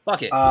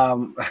 Fuck it.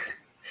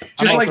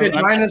 Just like the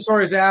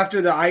dinosaurs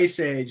after the Ice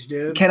Age,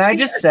 dude. Can I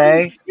just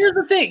say? Here's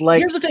the thing.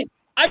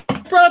 I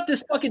brought up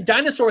this fucking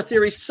dinosaur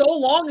theory so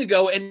long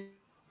ago, and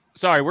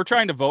sorry, we're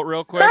trying to vote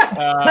real quick.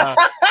 So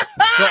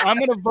I'm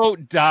going to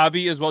vote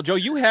Dobby as well. Joe,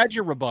 you had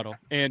your rebuttal,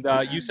 and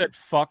you said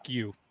 "fuck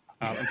you."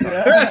 I'm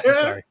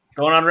sorry.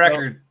 Going on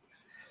record.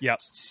 Yep,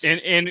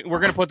 and we're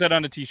going to put that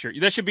on a T-shirt.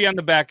 That should be on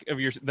the back of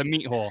the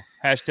meat hole.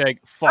 Hashtag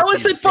fuck. I would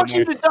say fuck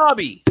you to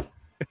Dobby.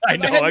 I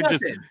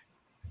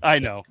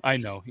know. I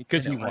know,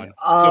 because he won.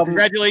 So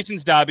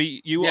congratulations,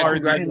 Dobby. You are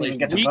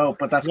the vote,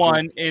 but that's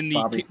one cool, in the.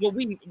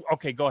 Bobby.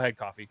 Okay, go ahead,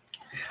 Coffee.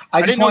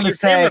 I just want to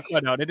say,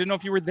 I didn't know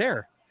if you were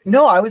there.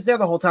 No, I was there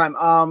the whole time.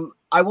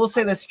 I will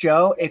say this,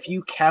 Joe. If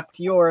you kept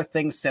your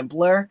thing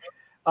simpler,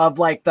 of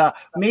like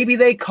maybe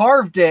they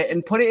carved it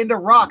and put it into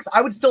rocks,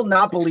 I would still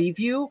not believe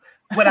you.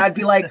 But I'd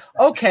be like,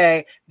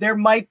 okay, there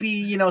might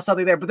be,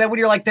 something there. But then when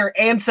you're like, their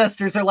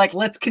ancestors are like,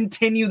 let's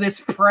continue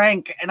this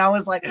prank. And I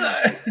was like,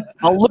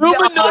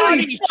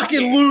 Illuminati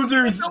fucking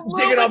losers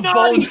digging up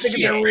bones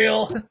thinking they're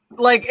real.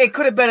 Like, it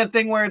could have been a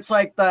thing where it's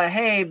like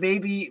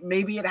maybe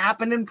it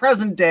happened in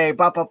present day.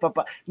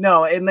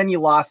 No, and then you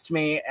lost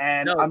me,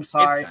 and I'm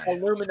sorry.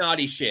 It's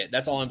Illuminati shit.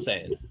 That's all I'm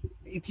saying.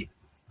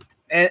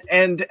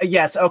 And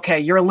yes, okay,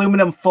 your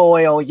aluminum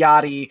foil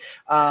yachty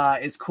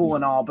is cool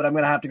and all, but I'm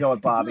gonna have to go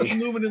with Bobby.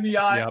 Aluminum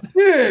yacht.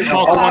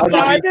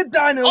 The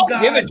dino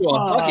guy. Give it to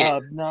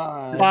him.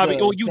 Bobby,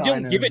 you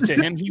didn't give it to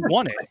him. He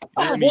won it.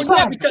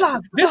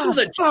 Because this was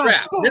a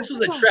trap. This was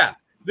a trap.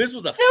 This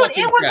was a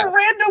fucking it was trap. a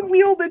random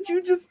wheel that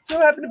you just so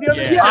happened to be on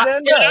the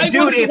end.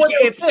 Dude,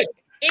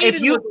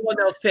 Aiden was the one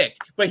that was picked,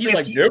 but he's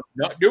like, nope,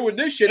 not doing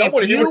this shit. I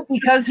want to do it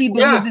because he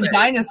believes in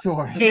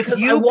dinosaurs. If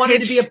you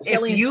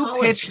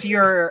pitched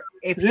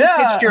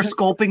your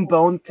sculping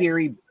bone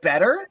theory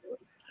better,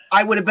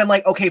 I would have been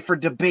like, okay, for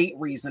debate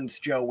reasons,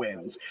 Joe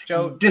wins.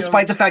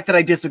 Despite the fact that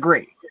I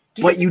disagree.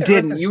 But you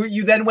didn't.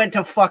 You then went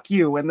to fuck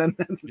you, and then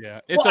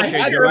it's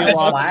okay.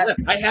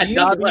 I had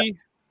Dobby.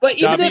 But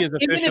even if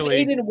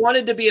Aiden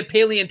wanted to be a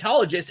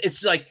paleontologist,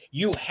 it's like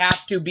you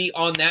have to be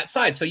on that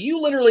side. So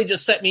you literally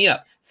just set me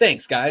up.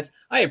 Thanks, guys.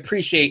 I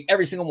appreciate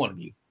every single one of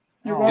you.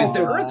 Is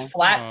the Earth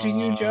flat to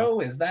you, Joe?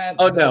 Is that?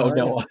 Oh, no.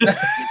 No.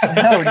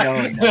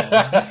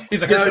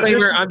 He's like,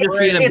 disclaimer. I'm just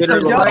being a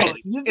bitter little.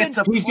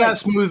 He's got a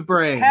smooth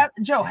brain.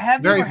 Joe,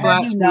 have very you or flat,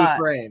 have you smooth not?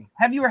 Brain.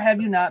 Have you or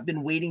have you not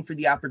been waiting for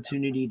the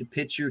opportunity to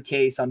pitch your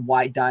case on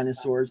why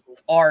dinosaurs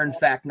are in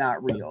fact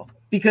not real?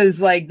 Because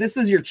this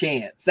was your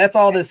chance. That's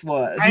all this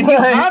was. And you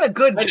had a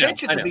good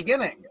pitch at the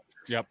beginning.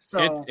 Yep.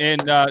 So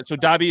so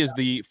Dobby is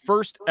the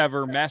first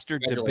ever master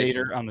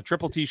debater on the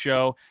Triple T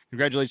show.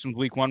 Congratulations,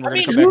 week one. We're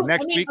going to come back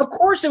next week. Of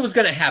course it was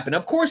going to happen.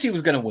 Of course he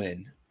was going to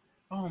win.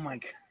 Oh my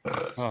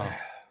god. Oh.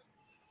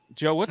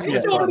 Joe, what's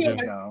this?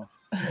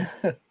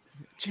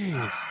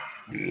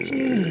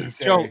 Jeez.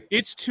 Joe,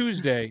 it's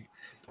Tuesday.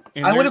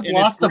 I would have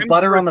lost the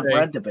butter on the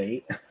bread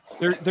debate.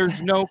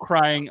 There's no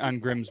crying on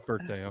Grimm's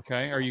birthday,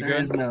 okay? Are you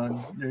good?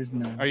 There's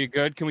none. Are you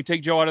good? Can we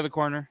take Joe out of the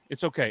corner?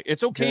 It's okay.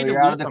 It's okay to Joe,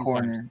 out of lose the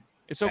corner.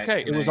 It's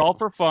okay. It was all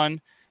for fun.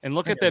 And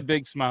look at that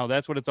big smile.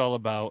 That's what it's all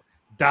about.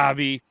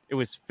 Dobby, it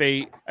was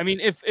fate. I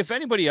mean, if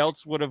anybody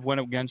else would have went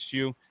against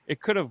you,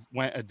 it could have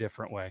went a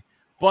different way.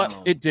 But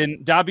it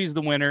didn't. Dobby's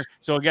the winner.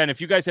 So again,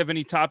 if you guys have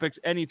any topics,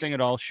 anything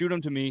at all, shoot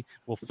them to me.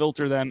 We'll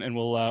filter them and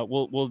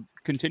we'll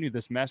continue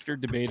this master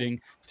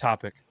debating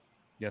topic.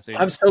 Yes,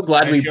 I'm so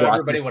glad we brought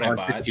everybody what I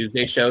bought. to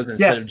Tuesday shows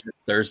instead of just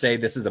Thursday.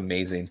 This is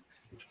amazing.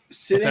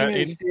 Sitting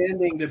and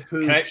standing to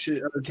poop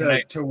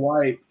to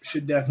wipe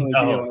should definitely be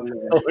on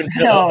there.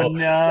 Oh,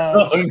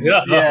 no.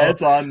 Yeah,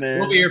 it's on there.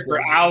 We'll be here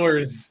for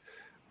hours.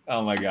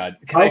 Oh my god!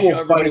 I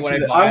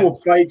will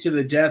fight to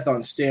the death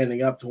on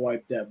standing up to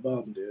wipe that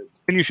bum, dude.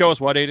 Can you show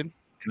us what, Aiden?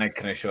 Can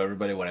I show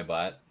everybody what I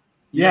bought?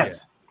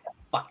 Yes.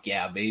 Fuck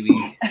yeah, baby.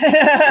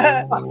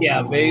 Fuck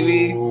yeah,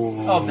 baby.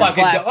 Oh,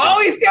 fucking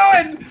he's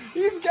going.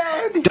 He's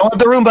going. Don't let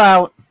the Roomba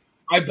out.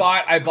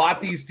 I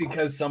bought these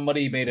because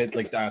somebody made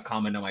a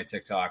comment on my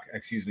TikTok.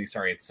 Excuse me,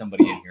 sorry, it's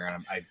somebody in here,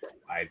 and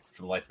I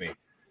for the life of me.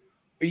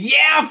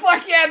 Yeah,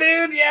 fuck yeah,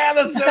 dude. Yeah,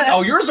 that's so.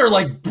 Oh, yours are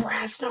like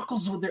brass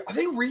knuckles with their. Are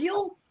they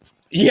real?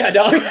 Yeah,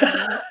 dog.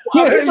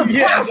 Wow, there's some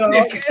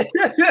plastic.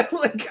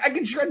 I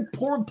can shred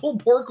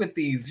pulled pork with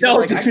these.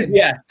 I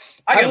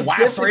can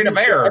lacerate a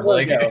bear.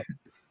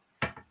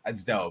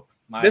 That's dope.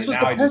 This was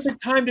the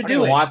perfect time to do it. I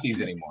don't want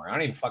these anymore. I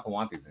don't even fucking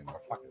want these anymore.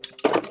 Fuck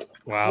it.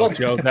 Wow,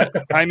 Joe, that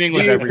timing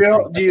was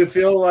everything. Do you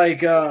feel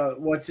like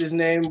what's his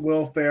name,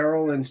 Will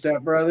Ferrell in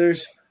Step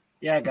Brothers?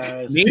 Yeah,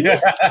 guys. With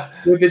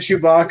the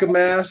Chewbacca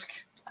mask.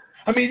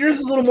 I mean, yours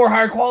is a little more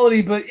high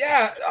quality, but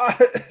yeah.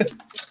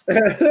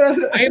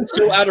 I am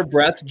so out of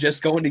breath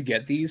just going to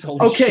get these.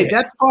 Holy shit.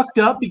 That's fucked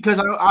up because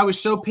I was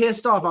so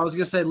pissed off. I was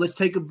going to say, let's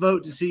take a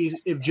vote to see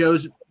if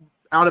Joe's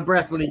out of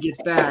breath when he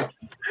gets back.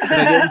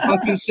 I didn't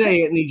fucking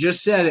say it, and he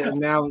just said it, and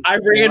now I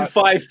ran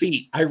 5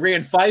 feet. I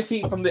ran 5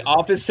 feet from the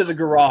office to the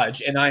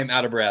garage, and I am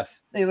out of breath.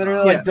 They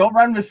literally like, don't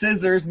run with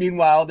scissors.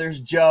 Meanwhile, there's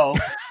Joe.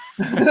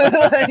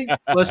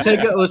 Let's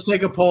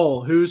take a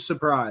poll. Who's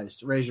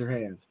surprised? Raise your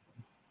hand.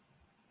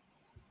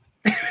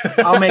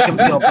 I'll make him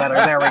feel better.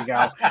 There we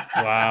go.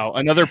 Wow,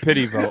 another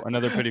pity vote.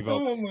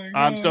 Oh my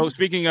God. So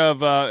speaking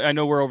of, I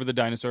know we're over the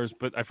dinosaurs,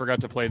 but I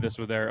forgot to play this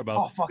with there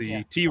about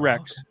the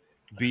T-Rex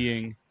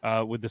being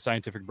with the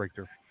scientific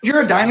breakthrough.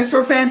 You're a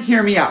dinosaur fan?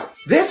 Hear me out.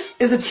 This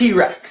is a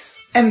T-Rex.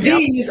 And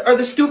these are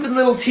the stupid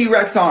little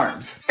T-Rex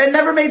arms. It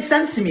never made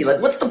sense to me.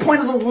 Like, what's the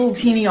point of those little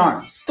teeny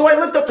arms? So I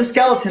looked up the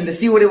skeleton to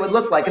see what it would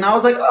look like. And I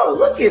was like, oh,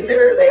 look it.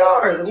 There they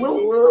are. The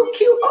little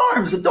cute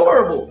arms.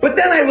 Adorable. But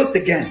then I looked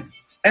again.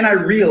 And I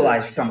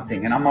realized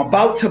something. And I'm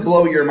about to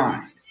blow your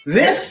mind.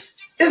 This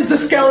is the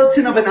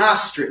skeleton of an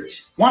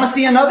ostrich. Want to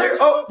see another?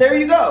 Oh, there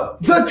you go.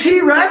 The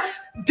T-Rex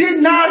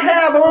did not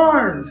have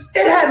arms.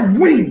 It had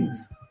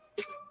wings.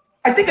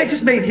 I think I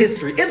just made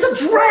history. It's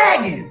a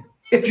dragon.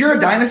 If you're a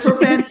dinosaur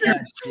fan, it's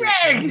a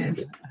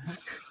dragon.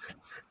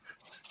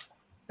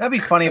 That'd be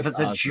funny if it's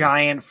a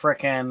giant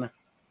frickin'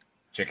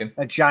 chicken,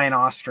 a giant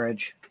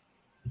ostrich.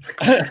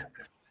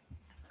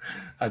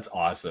 That's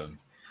awesome.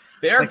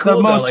 They're like cool,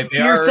 the most like,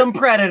 fearsome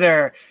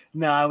predator.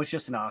 No, it was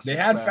just an ostrich.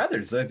 They had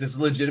feathers. Like, this is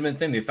a legitimate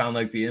thing. They found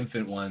like the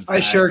infant ones. I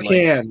sure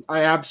can.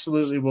 I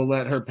absolutely will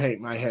let her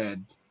paint my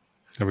head.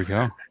 There we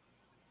go.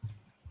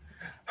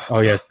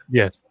 Oh yeah.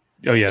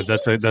 Oh yeah,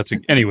 that's a.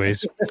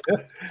 Anyways,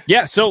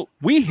 yeah. So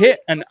we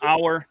hit an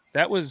hour.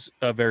 That was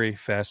a very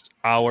fast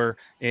hour,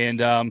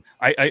 and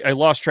I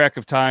lost track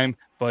of time,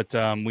 but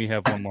we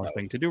have one more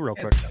thing to do real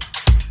quick.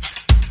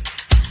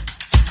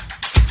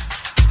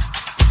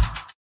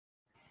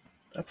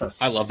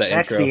 That's I love that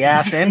sexy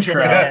ass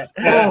intro.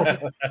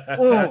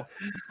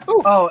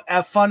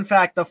 A fun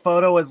fact: the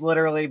photo was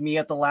literally me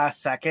at the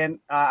last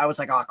second. I was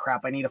like, "Oh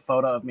crap, I need a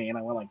photo of me," and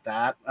I went like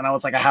that, and I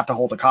was like, "I have to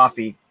hold a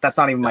coffee." That's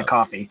not even my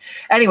coffee.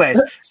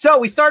 Anyways, so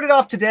we started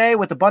off today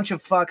with a bunch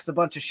of fucks, a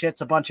bunch of shits,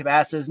 a bunch of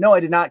asses. No,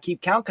 I did not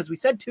keep count because we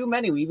said too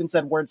many. We even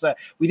said words that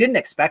we didn't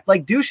expect,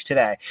 like douche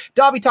today.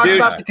 Dobby talked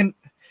about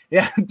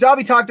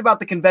Dobby talked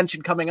about the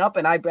convention coming up,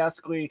 and I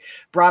basically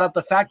brought up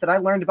the fact that I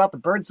learned about the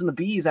birds and the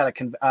bees at a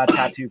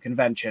tattoo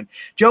convention.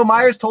 Joe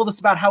Myers told us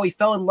about how he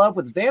fell in love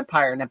with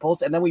vampire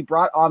nipples, and then we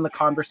brought on the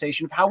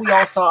conversation of how we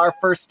all saw our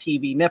first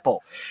TV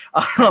nipple.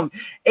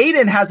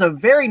 Aiden has a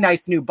very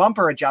nice new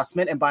bumper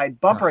adjustment, and by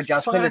bumper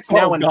adjustment, it's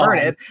now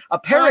inverted.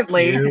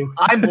 Apparently,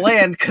 I'm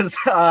bland because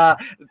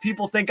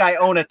people think I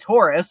own a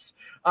Taurus.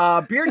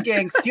 Beard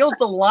Gang steals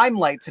the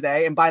limelight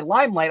today, and by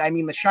limelight I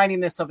mean the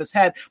shininess of his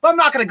head, but I'm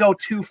not going to go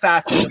too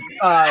fast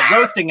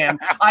roasting him.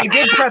 I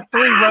did prep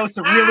 3 roasts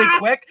really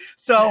quick,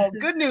 so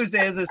good news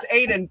is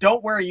Aiden,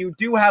 don't worry, you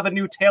do have a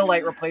new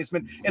taillight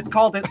replacement. It's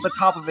called at the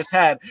top of his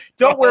head.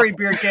 Don't worry,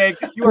 Beard Gang,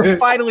 you are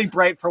finally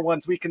bright for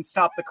once. We can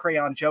stop the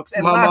crayon jokes.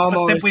 And last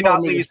but simply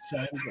not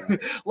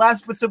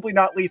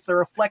least, the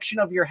reflection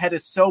of your head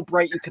is so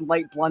bright you can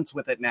light blunts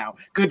with it now.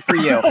 Good for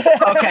you.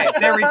 Okay,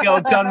 there we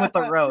go, done with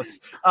the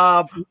roast.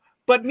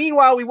 But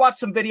meanwhile, we watch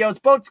some videos.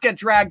 Boats get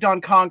dragged on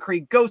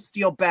concrete, ghosts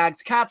steal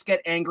bags, cats get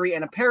angry,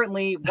 and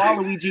apparently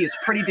Waluigi is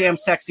pretty damn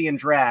sexy in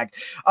drag.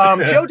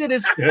 Joe did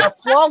his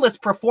flawless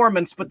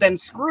performance, but then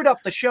screwed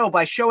up the show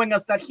by showing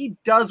us that he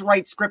does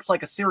write scripts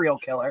like a serial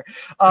killer.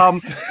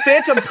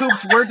 Phantom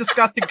poops were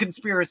disgusting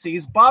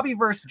conspiracies. Bobby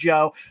versus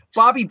Joe.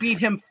 Bobby beat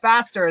him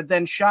faster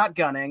than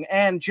shotgunning,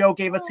 and Joe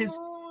gave us his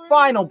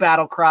final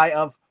battle cry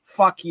of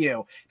fuck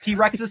you.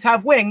 T-Rexes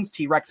have wings,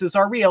 T-Rexes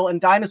are real,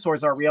 and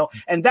dinosaurs are real,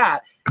 and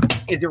that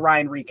is your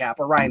Ryan recap,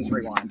 or Ryan's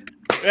rewind.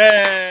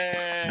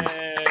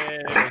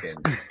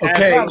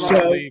 Okay,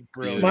 so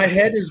my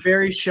head is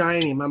very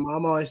shiny. My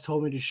mom always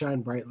told me to shine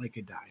bright like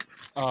a diamond.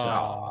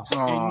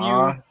 And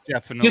you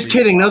definitely just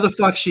kidding. No, the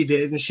fuck she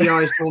did, and she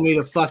always told me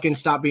to fucking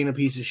stop being a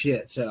piece of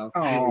shit. So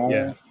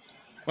yeah.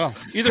 Well,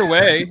 either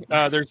way,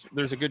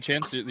 there's a good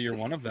chance that you're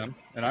one of them,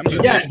 and I'm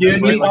dude.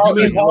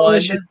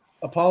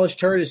 A polished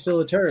turd is still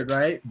a turd,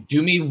 right?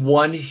 Do me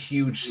one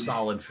huge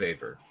solid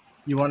favor.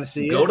 You want to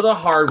see Go to the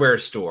hardware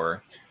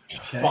store,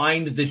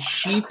 find the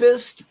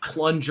cheapest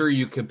plunger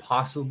you could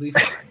possibly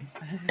find.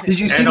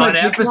 Did you see and my on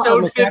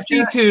episode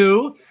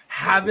 52,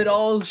 have it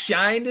all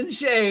shined and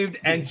shaved,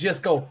 and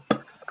just go.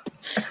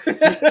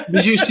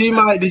 Did you see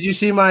my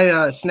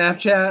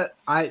Snapchat?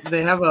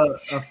 They have a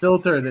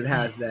filter that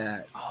has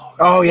that.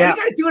 Oh yeah, you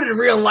gotta do it in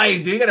real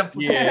life, dude.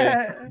 You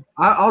gotta.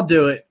 I'll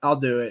do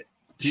it.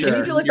 Sure. Can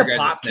you do like the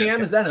pop can?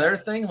 Is that another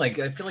thing? Like,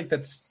 I feel like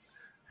that's.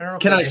 I don't know.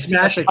 Can I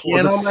smash a can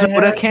on my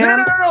soda head?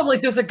 can? No.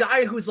 Like, there's a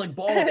guy who's like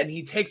bald and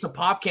he takes a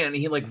pop can and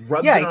he like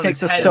rubs. Yeah, it he on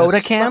takes his a head soda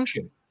and can.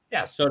 suction.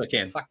 Yeah, soda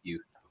can. Fuck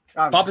you.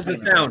 Opposite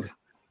sound.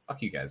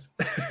 Fuck you guys.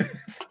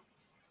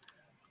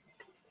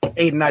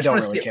 Aiden, I don't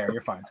really care.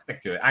 You're fine.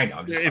 Stick to it. I know.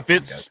 I'm just if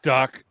it's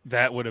stuck,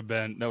 that would have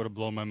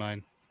blown my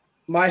mind.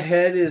 My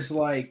head is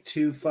like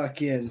too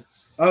fucking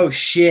Oh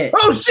shit!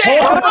 Oh shit!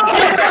 Oh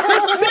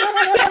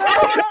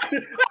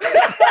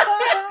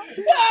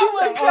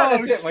my god!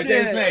 That's it. My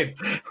day's made.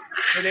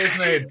 My day's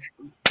made.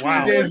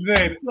 Wow. My day's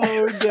made.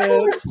 Oh,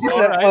 dead.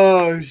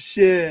 Oh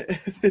shit!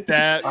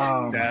 That.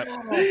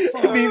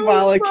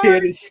 Meanwhile, a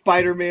kid is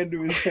Spider-Man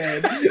to his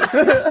head.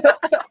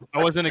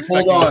 I wasn't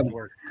expecting that to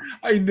work.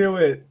 I knew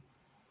it.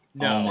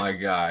 No. Oh my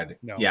god.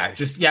 No. Yeah,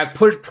 just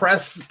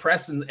press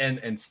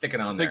and stick it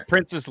on there. Like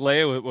Princess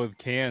Leia with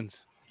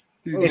cans.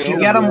 If you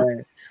get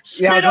them,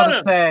 yeah, I was about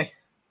to say.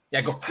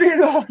 Yeah, go.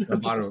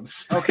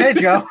 Okay,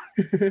 Joe.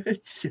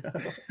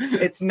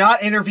 It's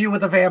not Interview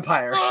with a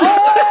Vampire.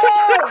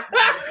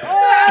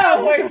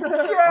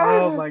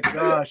 Oh my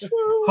gosh!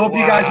 Hope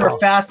you guys were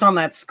fast on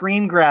that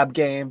screen grab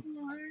game.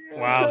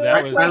 Wow,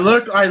 that was.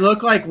 I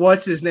look like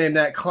what's his name?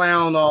 That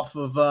clown off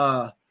of.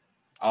 Oh,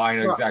 I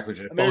know exactly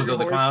what you're. Bozo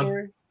the Clown.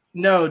 Story?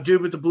 No,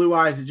 dude with the blue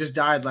eyes that just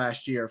died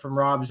last year from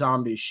Rob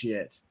Zombie's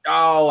shit.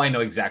 Oh, I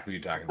know exactly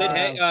what you're talking about.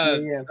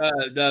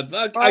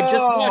 I just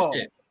watched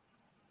it.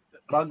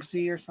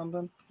 Bugsy or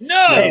something?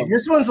 No, hey,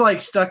 this one's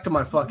like stuck to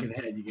my fucking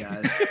head, you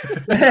guys.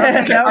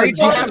 Are you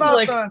talking about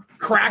like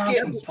crack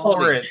it and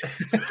pour it?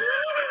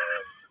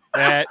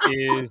 That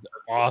is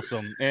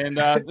awesome, and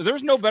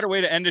there's no better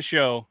way to end a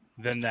show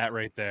than that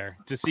right there.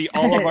 To see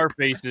all of our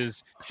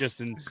faces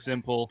just in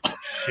simple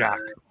shock.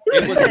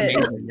 It was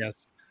amazing.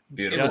 Yes,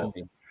 beautiful.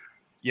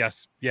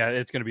 Yes, yeah,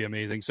 it's going to be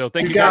amazing. So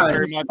thank you guys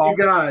very much. You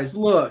guys,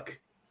 look.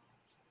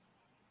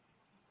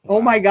 Oh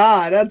my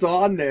god, that's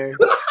on there.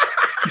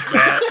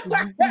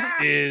 That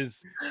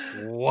is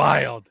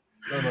wild.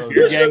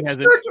 Beard Gang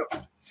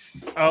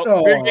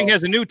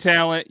has a new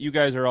talent. You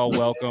guys are all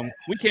welcome.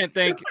 We can't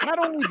thank not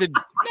only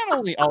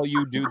all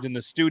you dudes in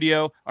the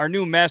studio, our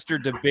new master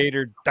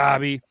debater,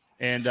 Dobby,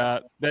 and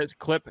that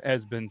clip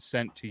has been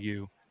sent to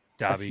you,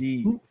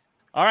 Dobby.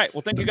 All right.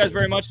 Well, thank you guys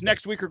very much.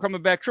 Next week, we're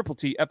coming back. Triple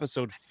T,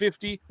 episode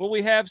 50. Will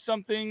we have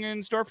something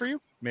in store for you?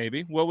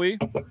 Maybe. Will we?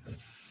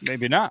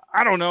 Maybe not.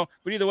 I don't know.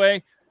 But either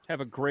way,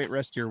 have a great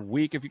rest of your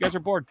week. If you guys are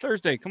bored,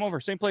 Thursday, come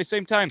over. Same place,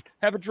 same time.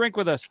 Have a drink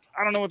with us.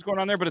 I don't know what's going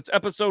on there, but it's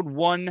episode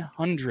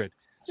 100.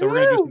 So we're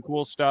going to do some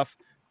cool stuff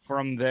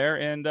from there.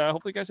 And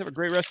hopefully you guys have a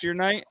great rest of your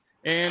night.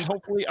 And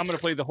hopefully I'm going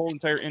to play the whole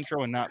entire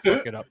intro and not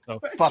fuck it up.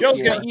 So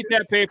Joe's going to eat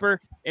that paper.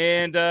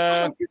 And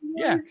yeah,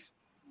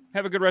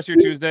 have a good rest of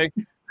your Tuesday.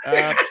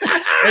 Wow.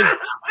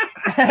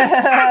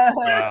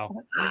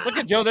 Look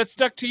at Joe, that's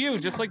stuck to you,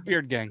 just like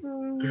Beard Gang.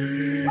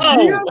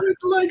 Oh, yeah,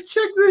 like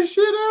check this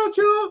shit out,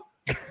 Joe.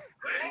 On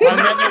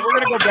that note, we're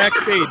gonna go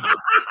backstage.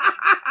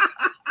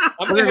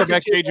 We're gonna go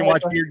backstage and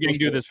watch Beard Gang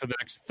do this for the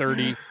next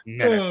 30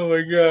 minutes. Oh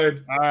my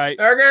god! All right.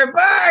 Okay,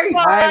 bye.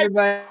 Bye,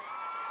 everybody.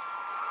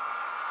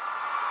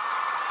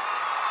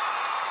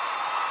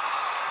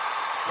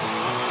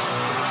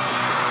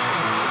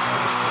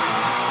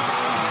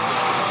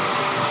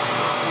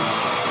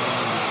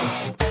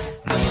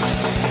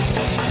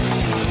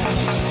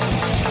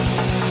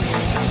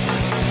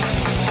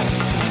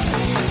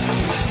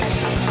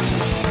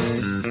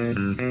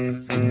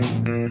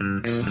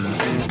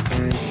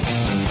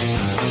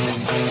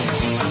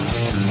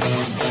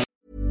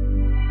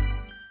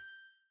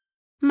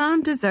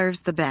 Mom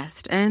deserves the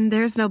best, and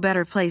there's no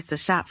better place to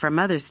shop for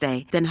Mother's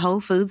Day than Whole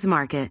Foods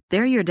Market.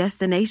 They're your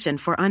destination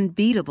for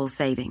unbeatable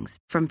savings,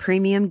 from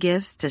premium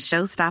gifts to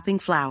show-stopping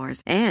flowers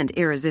and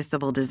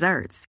irresistible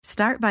desserts.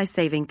 Start by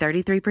saving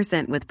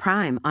 33% with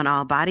Prime on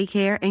all body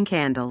care and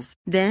candles.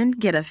 Then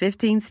get a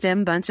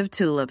 15-stem bunch of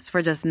tulips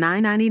for just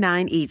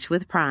 $9.99 each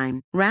with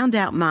Prime. Round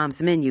out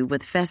Mom's menu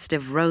with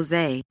festive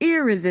rosé,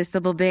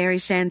 irresistible berry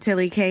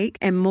chantilly cake,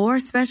 and more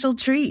special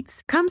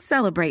treats. Come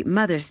celebrate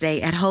Mother's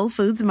Day at Whole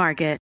Foods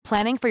Market.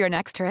 Planning for your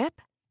next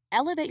trip?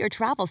 Elevate your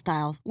travel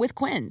style with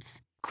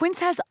Quince.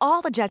 Quince has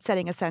all the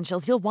jet-setting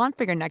essentials you'll want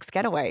for your next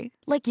getaway,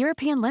 like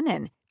European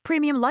linen,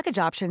 premium luggage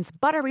options,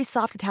 buttery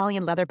soft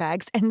Italian leather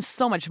bags, and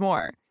so much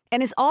more.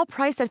 And is all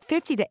priced at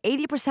 50 to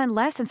 80%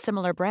 less than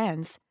similar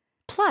brands.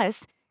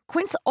 Plus,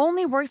 Quince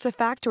only works with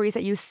factories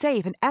that use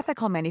safe and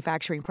ethical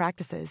manufacturing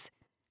practices.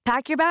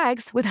 Pack your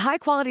bags with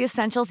high-quality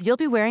essentials you'll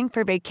be wearing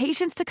for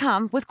vacations to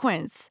come with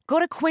Quince. Go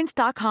to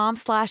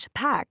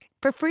quince.com/pack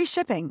for free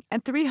shipping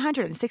and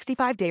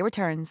 365-day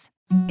returns.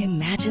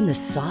 Imagine the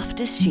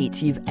softest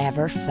sheets you've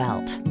ever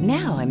felt.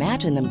 Now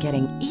imagine them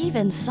getting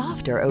even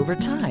softer over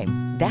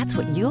time. That's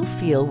what you'll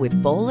feel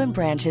with Boll &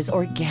 Branch's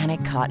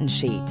organic cotton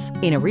sheets.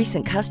 In a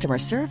recent customer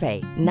survey,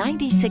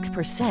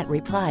 96%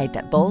 replied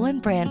that Boll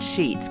 & Branch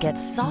sheets get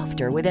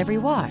softer with every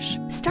wash.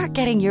 Start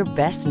getting your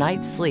best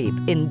night's sleep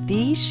in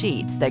these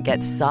sheets that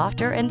get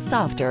softer and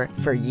softer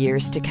for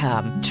years to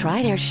come.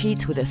 Try their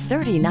sheets with a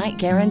 30-night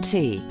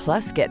guarantee.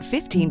 Plus, get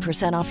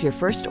 15% off your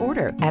first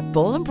order at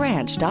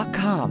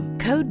bollandbranch.com.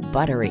 Code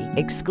BUTTERY.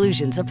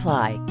 Exclusions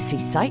apply. See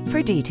site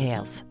for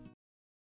details.